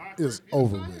with. My It's crib- yes,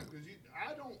 over I am, with. 'cause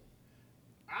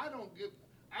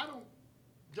I don't.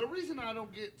 The reason I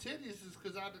don't get titties is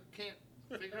because I can't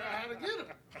figure out how to get them.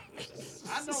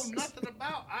 I know nothing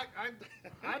about.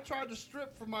 I tried to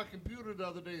strip from my computer the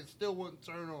other day and still wouldn't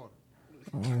turn on.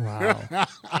 Oh, wow.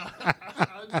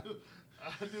 I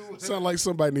knew. Sound like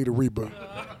somebody need a reboot.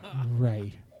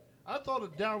 Right. I thought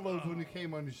of downloads when it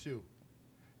came on the shoe.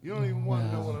 You don't even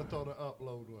want to know what I thought an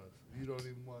upload was. You don't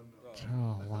even want to know.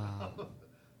 Oh, wow.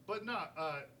 But no,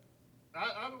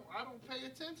 I don't pay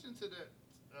attention to that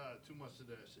too much of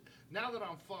that shit. Now that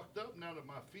I'm fucked up, now that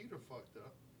my feet are fucked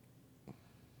up,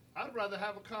 I'd rather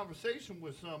have a conversation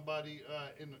with somebody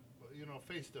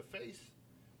face to face,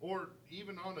 or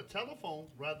even on the telephone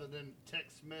rather than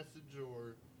text message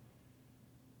or.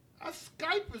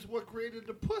 Skype is what created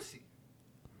the pussy.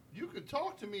 You can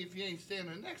talk to me if you ain't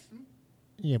standing next to me.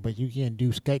 Yeah, but you can't do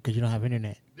Skype because you don't have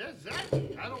internet. That's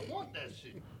exactly. I don't want that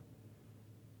shit.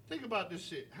 Think about this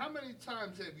shit. How many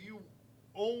times have you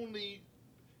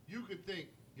could think,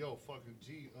 yo, fucking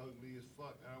G ugly as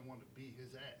fuck. I don't want to beat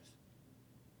his ass.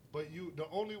 But the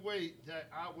only way that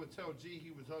I would tell G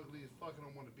he was ugly as fuck and I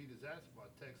don't want to beat his ass if I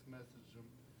text message him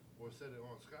or said it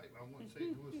on Skype. I wouldn't say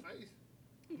it to his face.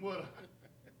 What?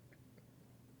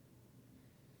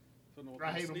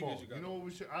 I hate them all. You know what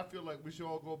we should? I feel like we should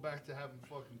all go back to having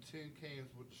fucking tin cans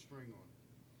with the string on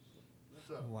it.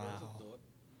 So, Wow.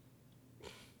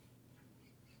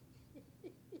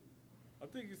 I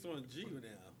think it's on G now.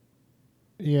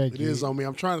 Yeah, It is on me.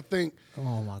 I'm trying to think.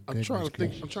 Oh my I'm goodness. trying to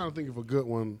think. gracious. I'm trying to think of a good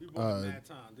one. We bought mad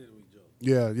time, didn't we, Joe?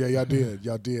 Yeah,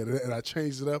 y'all did, and I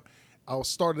changed it up. I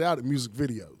started out at music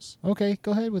videos. Okay,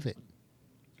 go ahead with it.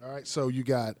 All right, so you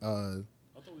got I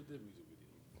thought we did music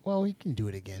videos. Well, we can do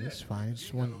it again. It's fine.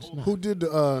 It's one. It's not. who did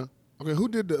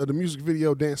the music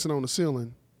video "Dancing on the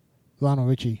Ceiling"? Lionel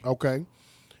Richie. Okay,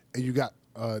 and you got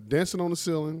 "Dancing on the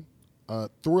Ceiling,"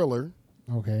 "Thriller."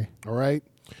 Okay. All right,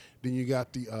 then you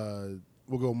got the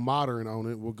we'll go modern on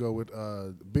it. We'll go with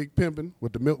 "Big Pimpin'"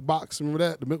 with the Milk Box. Remember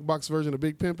that, the Milk Box version of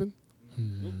 "Big Pimpin'"?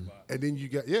 And then you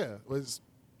got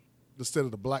instead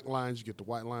of the black lines, you get the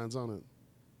white lines on it.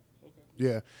 Okay.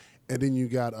 Yeah, and then you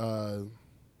got what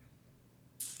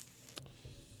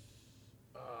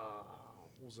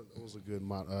was a good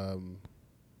mod?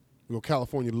 We go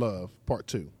California Love Part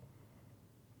 2.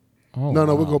 Oh, No,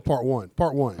 wow. we'll go Part 1.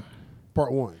 Part 1.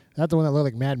 Part 1. That's the one that looked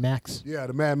like Mad Max. Yeah,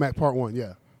 the Mad Max Part 1.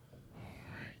 Yeah,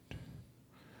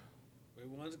 Wait,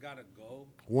 one's gotta go.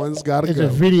 one's got to It's go. a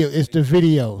video. It's the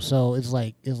video. So it's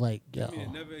like I mean,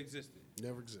 it never existed.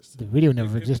 Never existed. the video never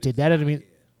Big Pimpin' existed. is That doesn't out mean. here.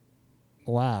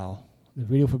 Wow. The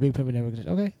video for Big Pimpin' never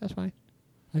existed. Okay, that's fine.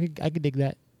 I could dig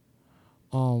that.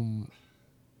 Or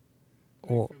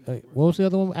what was the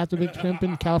other one after Big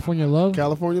Pimpin'? California Love.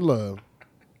 California Love.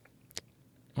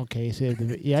 Okay, so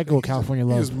yeah, I go with California He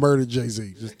Love. just murdered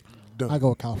Jay-Z. Just done. I go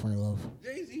with California Love.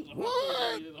 Jay-Z was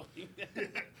What?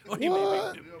 What? You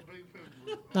What? mean,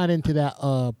 Not into that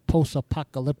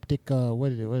post-apocalyptic. What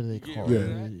do they call Yeah.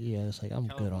 it? Yeah, it's like I'm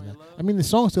good on California that. Love? I mean, the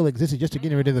song still existed, just to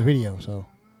get rid of the video. So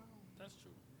That's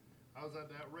true. I was at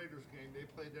that Raiders game. They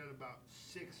played that about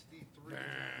 63.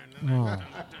 oh.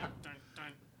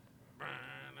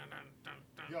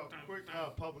 Yo, quick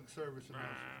public service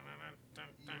announcement.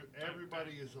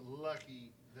 Everybody is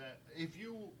lucky that if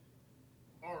you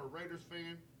are a Raiders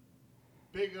fan,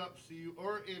 big ups to you.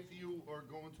 Or if you are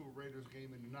going to a Raiders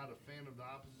game and you're not a fan of the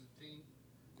opposite team,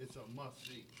 it's a must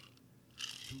see.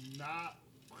 Do not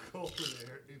go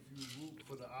there if you root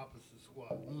for the opposite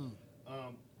squad.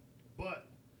 But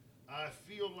I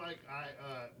feel like I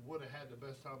would have had the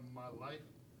best time of my life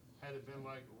had it been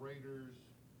like Raiders,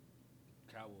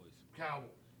 Cowboys.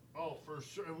 Oh, for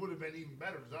sure. It would have been even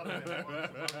better because I'd have been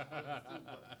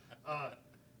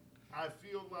I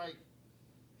feel like,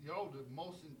 the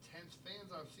most intense fans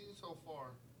I've seen so far.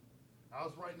 I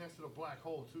was right next to the black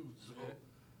hole too, so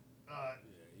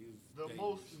the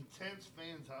most intense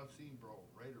fans I've seen, bro,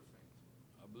 Raider fans.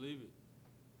 I believe it.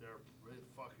 They're really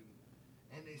fucking,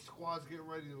 and they squads getting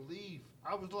ready to leave.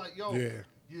 I was like, Yeah.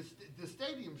 the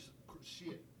stadium's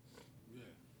shit. Yeah.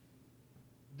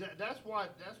 That's why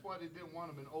they didn't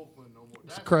want him in Oakland no more.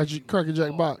 It's That a stadium Cracker is Jack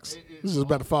awful. box. This is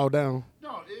about to fall down.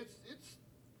 No,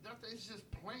 it's just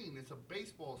plain. It's a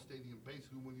baseball stadium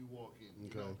basically when you walk in. You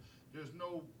Okay. know, there's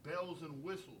no bells and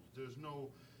whistles. There's no,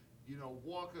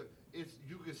 Walker.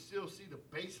 You can still see the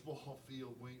baseball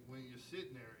field when you're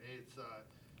sitting there.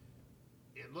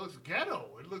 It looks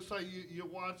ghetto. It looks like you're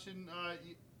watching a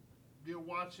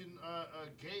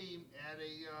game at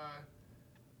a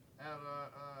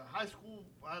high school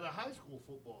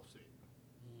football stadium.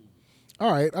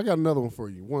 All right, I got another one for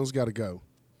you. One's got to go.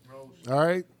 Oh, All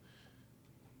right.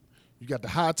 You got the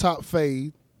high top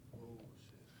fade,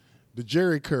 the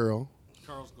Jerry curl.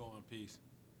 Carl's go in peace.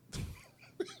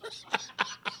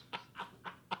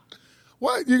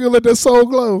 What? You gonna let that soul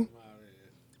glow?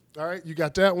 All right, you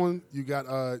got that one. You got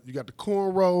the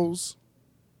cornrows.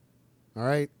 All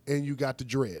right, and you got the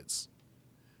dreads.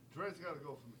 Dreads got to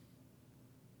go for me.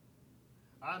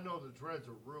 I know the dreads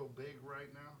are real big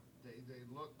right now. They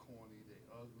look corny. They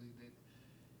ugly.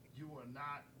 You are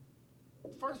not.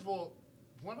 First of all,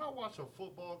 when I watch a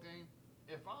football game,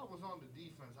 if I was on the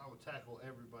defense, I would tackle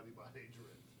everybody by their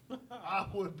dreads. I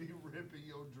would be ripping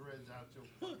your dreads out your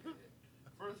fucking head.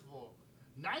 First of all,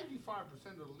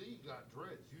 95% of the league got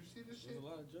dreads. You see this shit? There's a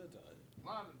lot of dreads out here. A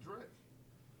lot of dreads.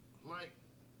 Like,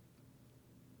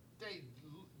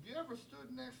 you ever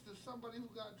stood next to somebody who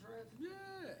got dreads? Yeah.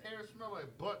 Hair smell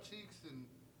like butt cheeks and.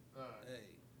 Hey,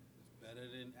 it's better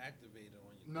than Activator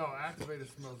on your No, Activator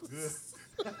smells good.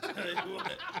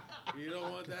 You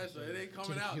don't want that, so it ain't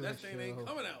coming out. That thing ain't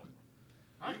coming out.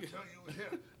 I can tell you,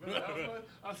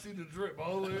 I see the drip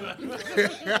all the way up.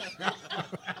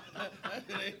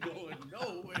 That ain't going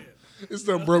nowhere. It's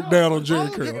done broke down on Jerry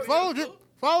curl. Follow drip.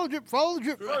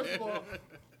 First of all,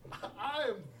 I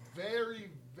am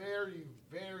very, very,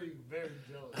 very, very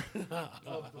jealous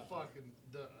of the fucking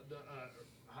the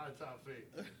high top fade.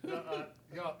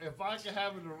 Yo, if I could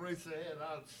have an eraser head,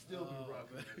 I'd still be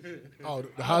rocking that shit. Oh,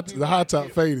 the high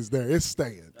top fade is there. It's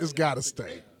staying. It's got to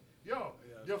stay. Yo,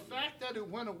 the fact that it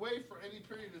went away for any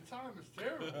period of time is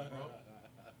terrible, bro.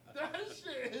 That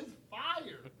shit is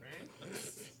fire, man.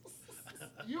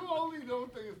 You only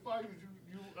don't think it's fire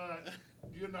because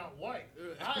you're not white.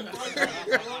 I ain't white.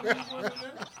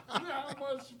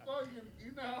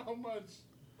 You know how much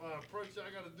pressure I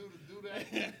got to do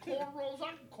that. Cornrows, I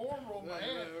can cornrow my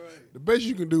head. The best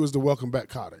you can do is the welcome back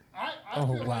Cotter. I Oh,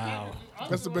 feel like wow.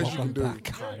 That's the best you can do. Welcome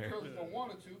back, Jerry Cotter. curls if I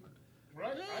wanted to,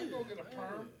 right? I can go get a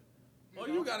perm. All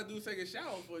you gotta do is take a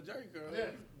shower for a Jerry curl. Yeah.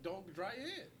 Don't dry your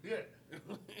head. Yeah.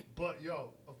 But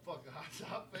yo, a fucking hot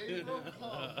top fade, bro. Come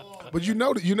on. But you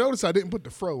notice I didn't put the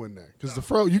fro in there because the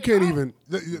fro you can't even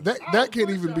that can't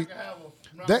even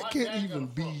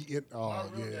be in.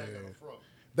 Oh yeah.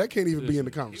 That can't even be in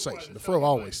the conversation. The fro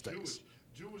always stays.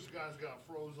 Jewish guys got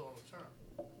froze all the time.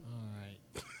 All right.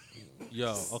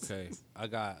 Yo, okay. I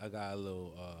got a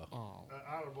little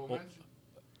Honorable mention.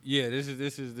 yeah, this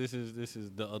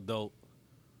is the adult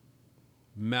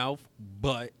mouth,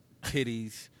 butt,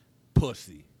 titties,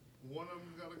 pussy. One of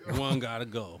them gotta go. One gotta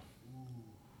go.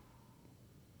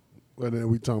 Well, then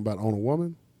we talking about on a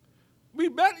woman. We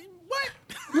better what?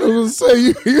 I was gonna say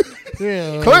you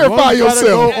Yeah, Clarify one's gotta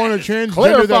yourself. Go on a transgender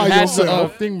Clarify that had the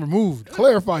yourself. thing removed.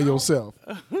 clarify yourself.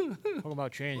 Talking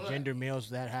about transgender males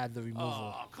that had the removal.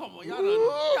 Oh, come on,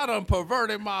 y'all done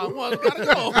perverted my one. Gotta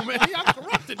go, man. Y'all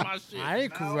corrupted corrupted my shit. I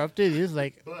ain't corrupted. It's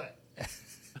like But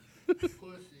pussy.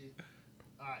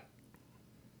 All right.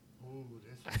 Ooh,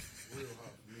 this is real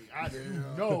hard for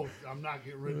me. I know I'm not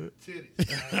getting rid of the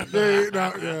titties.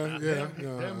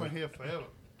 Them are here forever.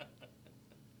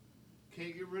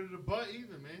 Can't get rid of the butt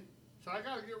either, man. So I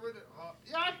gotta get rid of.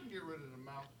 I can get rid of the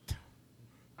mouth.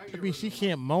 I mean, she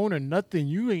can't moan or nothing.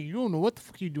 You don't know what the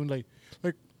fuck you doing. Like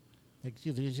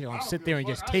she gonna sit there and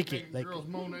just take it. Like girls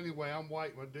moan anyway. I'm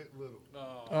white, my dick little.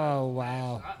 oh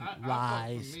wow, I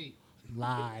fuck for me.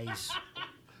 lies.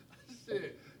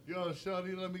 Shit, yo,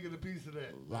 Shawty, let me get a piece of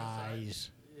that.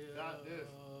 Lies. Not this.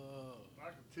 I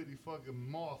can titty fucking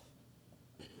moth.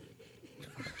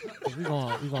 We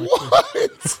gonna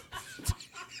What?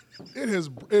 It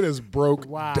has broke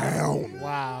wow. down.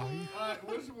 Wow. All right,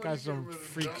 which one Got you some get rid of?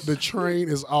 freaks. The train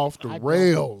is off the I don't-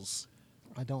 rails.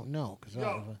 I don't know because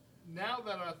Yo, now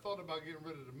that I thought about getting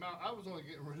rid of the mouth, I was only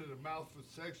getting rid of the mouth for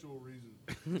sexual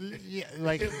reasons. yeah,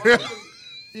 like If I could've-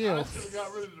 I yeah. should have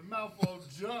got rid of the mouth on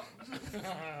jump.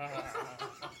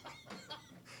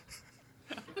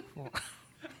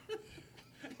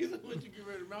 He's like, once you get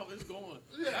rid of the mouth, it's gone.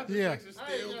 Yeah. After Yeah. sex, it's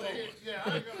I ain't still gonna going.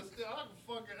 I ain't gonna steal. I can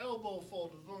fucking elbow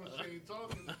fold as long as she ain't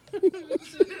talking.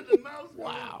 The mouth's gone.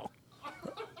 Wow.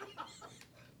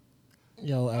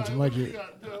 Yo, All right, what you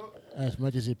got, Joe? as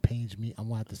much as it pains me, I'm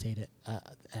gonna have to say that the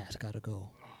ass gotta go.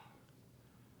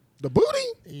 The booty?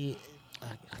 Yeah, I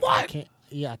What? can't.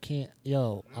 Yeah, I can't.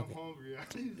 Yo, I'm hungry. I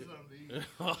need something to eat.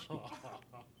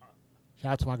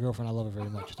 shout out to my girlfriend. I love her very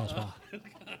much. That's why.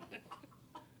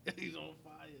 He's on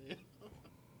fire.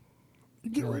 You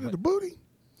get rid of the booty?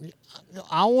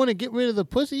 I don't want to get rid of the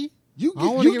pussy. You I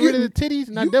don't want to get rid of the getting- titties,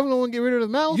 and I you- definitely want to get rid of the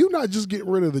mouth. You not just getting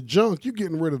rid of the junk. You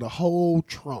getting rid of the whole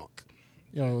trunk.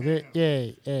 Yo,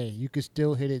 you can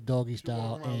still hit it doggy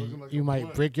style, walking around and looking like you a might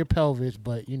butt. break your pelvis,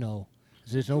 but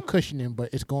there's no cushioning,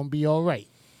 but it's gonna be all right.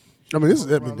 I mean, this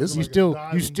You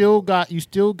Like still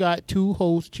got two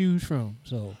holes to choose from.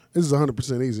 So, is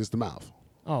 100% easy. It's the mouth.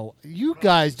 oh, you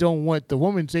guys don't want the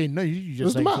woman to say no. You just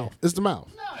It's the like mouth. It's the mouth.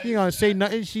 she gonna say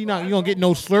nothing. She not. You gonna get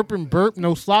no slurping burp,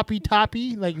 no sloppy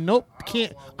toppy. Like nope,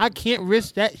 can't. I can't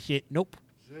risk that shit. Nope.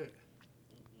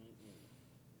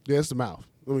 Yeah, it's the mouth.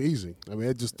 I mean, easy. I mean,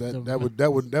 it just that would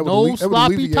No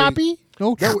sloppy alleviate, toppy.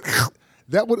 No.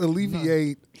 that would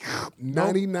alleviate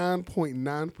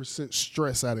 99.9%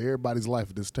 stress out of everybody's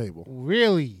life at this table.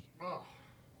 Really? Oh,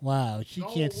 Wow. She The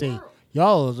can't whole say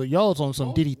world. y'all's on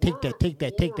some Diddy. Take that. Wars Take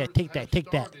that.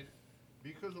 started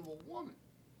Because of a woman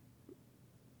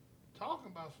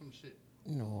talking about some shit.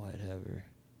 No, whatever.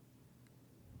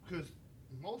 Because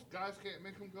most guys can't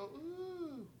make them go,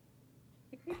 ooh.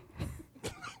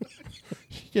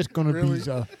 She's just gonna Really? be.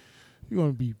 You're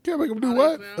gonna be Can't make them do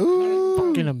what?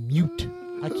 fucking a mute.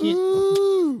 I can't.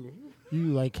 Ooh. You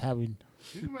like having.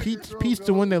 You can make Pete's your girl the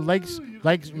go, one that "Ooh,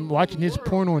 likes you watching the his world."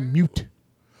 porn on mute.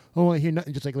 I don't want to hear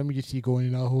nothing. Just like let me just see you going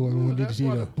in and out. Hold on, I don't want to That's see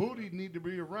why the the. booty need to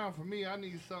be around. For me, I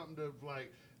need something to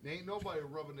like. There ain't nobody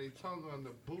rubbing their tongue on the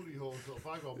booty hole. So if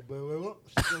I go,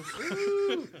 she goes,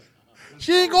 ooh.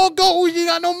 She ain't gonna go. She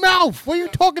got no mouth. What are you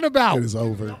talking about? It is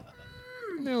over.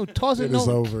 No, toss it. It No, is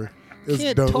over. It's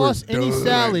can't done. toss We're any done.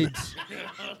 salads.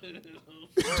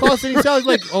 Toss any salads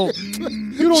like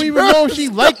you don't even know if she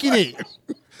liking it.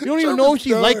 You don't even know if she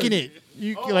done. liking it.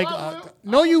 You Oh, like I will.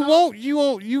 no, you won't. You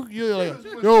won't. You're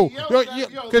like yo,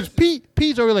 because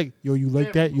Pete's already like yo. You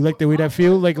like that? You like the way that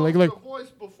feel? Like. Her voice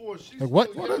before, she Like what?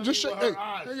 still Well, yelling just with shake. her Hey,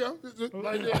 eyes. there you go.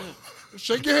 Like that.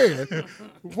 Shake your head.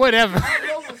 Whatever. I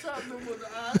know what's happening with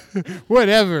the eye.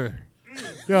 Whatever.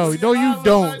 Yo, no, you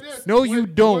don't. No, you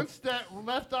don't. Once that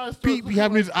left eye starts Pete be looking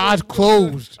having like his eyes this,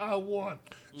 closed. I won.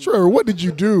 Trevor, what did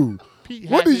you do? Pete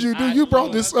What has did you his do? eyes You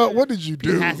brought closed. this up. What did you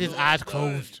Pete do? has his eyes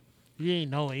closed. You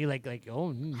ain't know. He like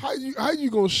oh. How you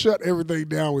gonna shut everything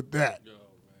down with that?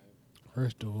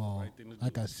 First of all,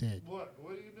 like I said, What?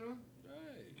 What are you doing? Hey.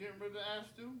 You getting rid of the ass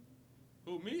too?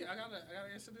 Who, me? I gotta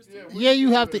answer this Yeah, too. what yeah,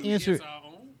 you have to We answer. answer our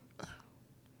own.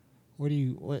 What do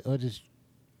you? What is?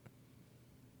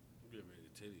 Get rid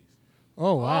of titties.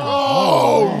 Oh wow.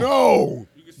 Oh no!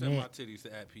 You can send Yeah. my titties to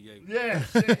 @PA. Yeah,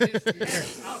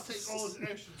 I'll take all those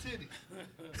extra titties.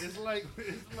 It's like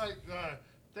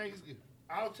Thanksgiving.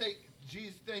 I'll take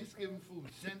G's Thanksgiving food.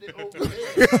 Send it over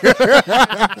there.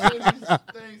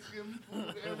 Thanksgiving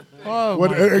food, everything. Oh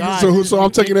What, my uh, God, so this is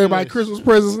I'm taking everybody ridiculous. Christmas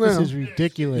presents This now. is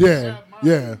ridiculous. Yeah,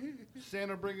 yeah.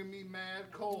 Santa bringing me mad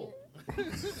cold.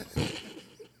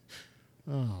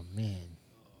 Oh man.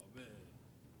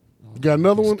 You got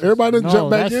another one. Everybody done No,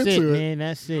 jump back that's into it, it. man.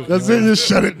 That's it. That's yo. it. Just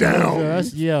shut it So down.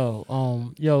 that's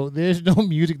yo. There's no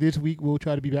music this week. We'll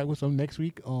try to be back with some next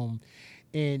week.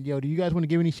 And yo, do you guys want to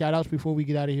give any shout outs before we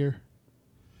get out of here?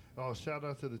 Oh, shout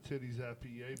out to the titties at PA.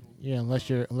 Yeah, unless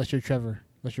you're Trevor,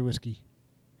 unless you're whiskey.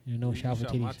 You know, You shout for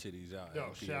shout my titties. titties out. Yo, at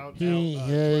PA. shout His out.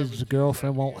 Trevor's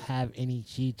girlfriend titties won't at have any.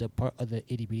 She's a part of the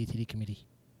itty bitty titty committee.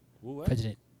 What?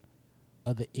 President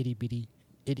of the itty bitty.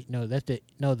 No, that's the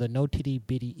no titty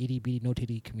bitty itty bitty no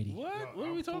titty committee. What? Yo, What are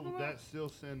I'm we cool talking with about? that. Still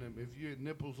send them. If your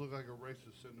nipples look like a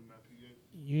racist, send them at PA.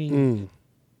 You ain't Mm.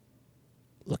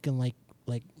 looking like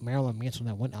Marilyn Manson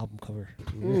on that one album cover.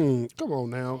 Come on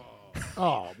now.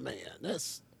 Oh man,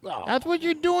 that's. Oh. That's what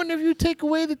you're doing if you take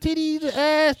away the titty, the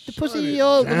ass, the Shut pussy, it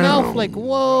the down. mouth. Like,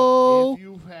 whoa. If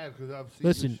you've had, because I've seen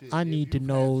Listen, this shit, I if need to you've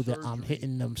know had that I'm surgery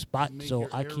hitting them to spots, make so your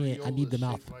I can't. I need the areolas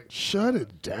mouth. shaped like Shut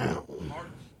it down.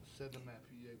 hearts, send them at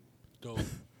PA. Dope. Have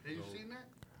you seen that?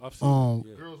 I've seen it,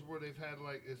 yeah. Girls where they've had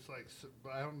like it's like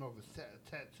I don't know if it's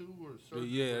tattoo or surgery.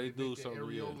 Yeah, where they do make their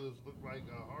something, yeah. Areolas look like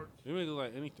hearts. It may look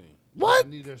like anything. What? I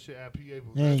need that shit at PA.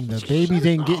 but Dang, the that's- babies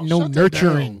ain't getting no Shut that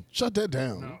nurturing. down. Shut that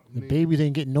down. No, The me- babies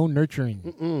ain't getting no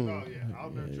nurturing. Oh yeah, I'll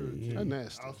nurture it too. That's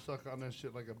nasty. I'll suck on that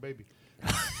shit like a baby.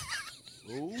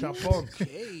 Chapon.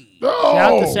 Hey. No. Shout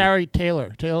out to Sarah Taylor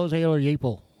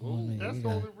Yapel. That's the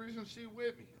only reason she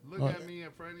with me. Look at me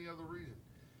and for any other reason.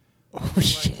 Oh Like,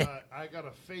 shit. I got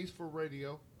a face for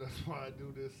radio. That's why I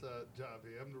do this job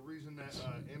here. I'm the reason that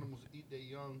animals eat their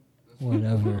young. That's why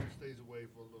Whatever. my mom stays away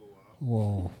for a little while.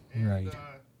 Whoa, And right.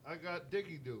 I got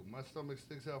dicky do. My stomach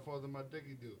sticks out farther than my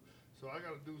dicky do. So I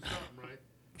got to do something right.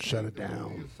 Shut it The movie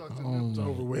down. is sucked in It's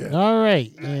over with. All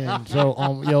right, and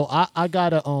so yo, I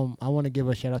gotta I want to give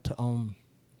a shout out to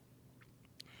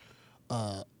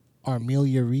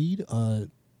Armelia Reed.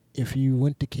 If you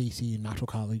went to KC in Knoxville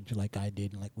College like I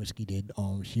did and like Whiskey did,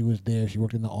 she was there. She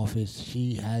worked in the office.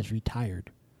 She has retired.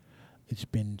 It's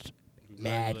been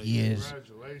mad years.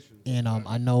 Congratulations. And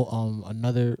I know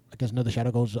another shout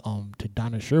out goes to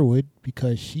Donna Sherwood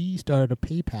because she started a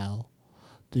PayPal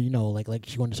to like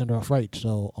she wanted to send her off right.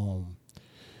 So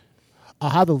I'll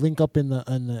have the link up in the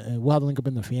we'll have the link up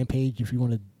in the fan page if you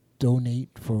want to donate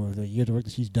for the years of work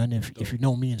that she's done. If you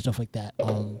know me and stuff like that,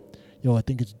 I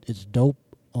think it's dope.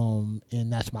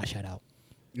 And that's my shout out.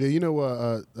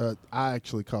 Yeah, I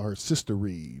actually call her Sister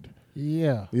Reed.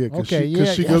 Yeah. Yeah, because okay.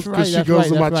 she goes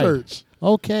to my church.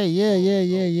 Okay.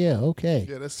 Yeah. Okay.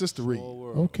 Yeah, that's Sister Reed. Small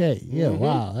world. Okay. Yeah.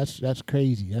 Wow. That's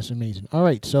crazy. That's amazing. All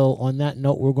right. So on that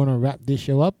note, we're gonna wrap this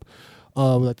show up. We'd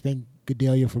like to thank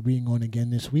Gedalia for being on again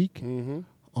this week.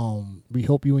 Mm-hmm. We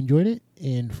hope you enjoyed it.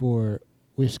 And for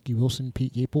Whiskey Wilson,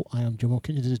 Pete Yapel, I am Joe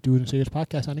Killian. This is Doers and Sayers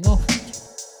podcast signing off.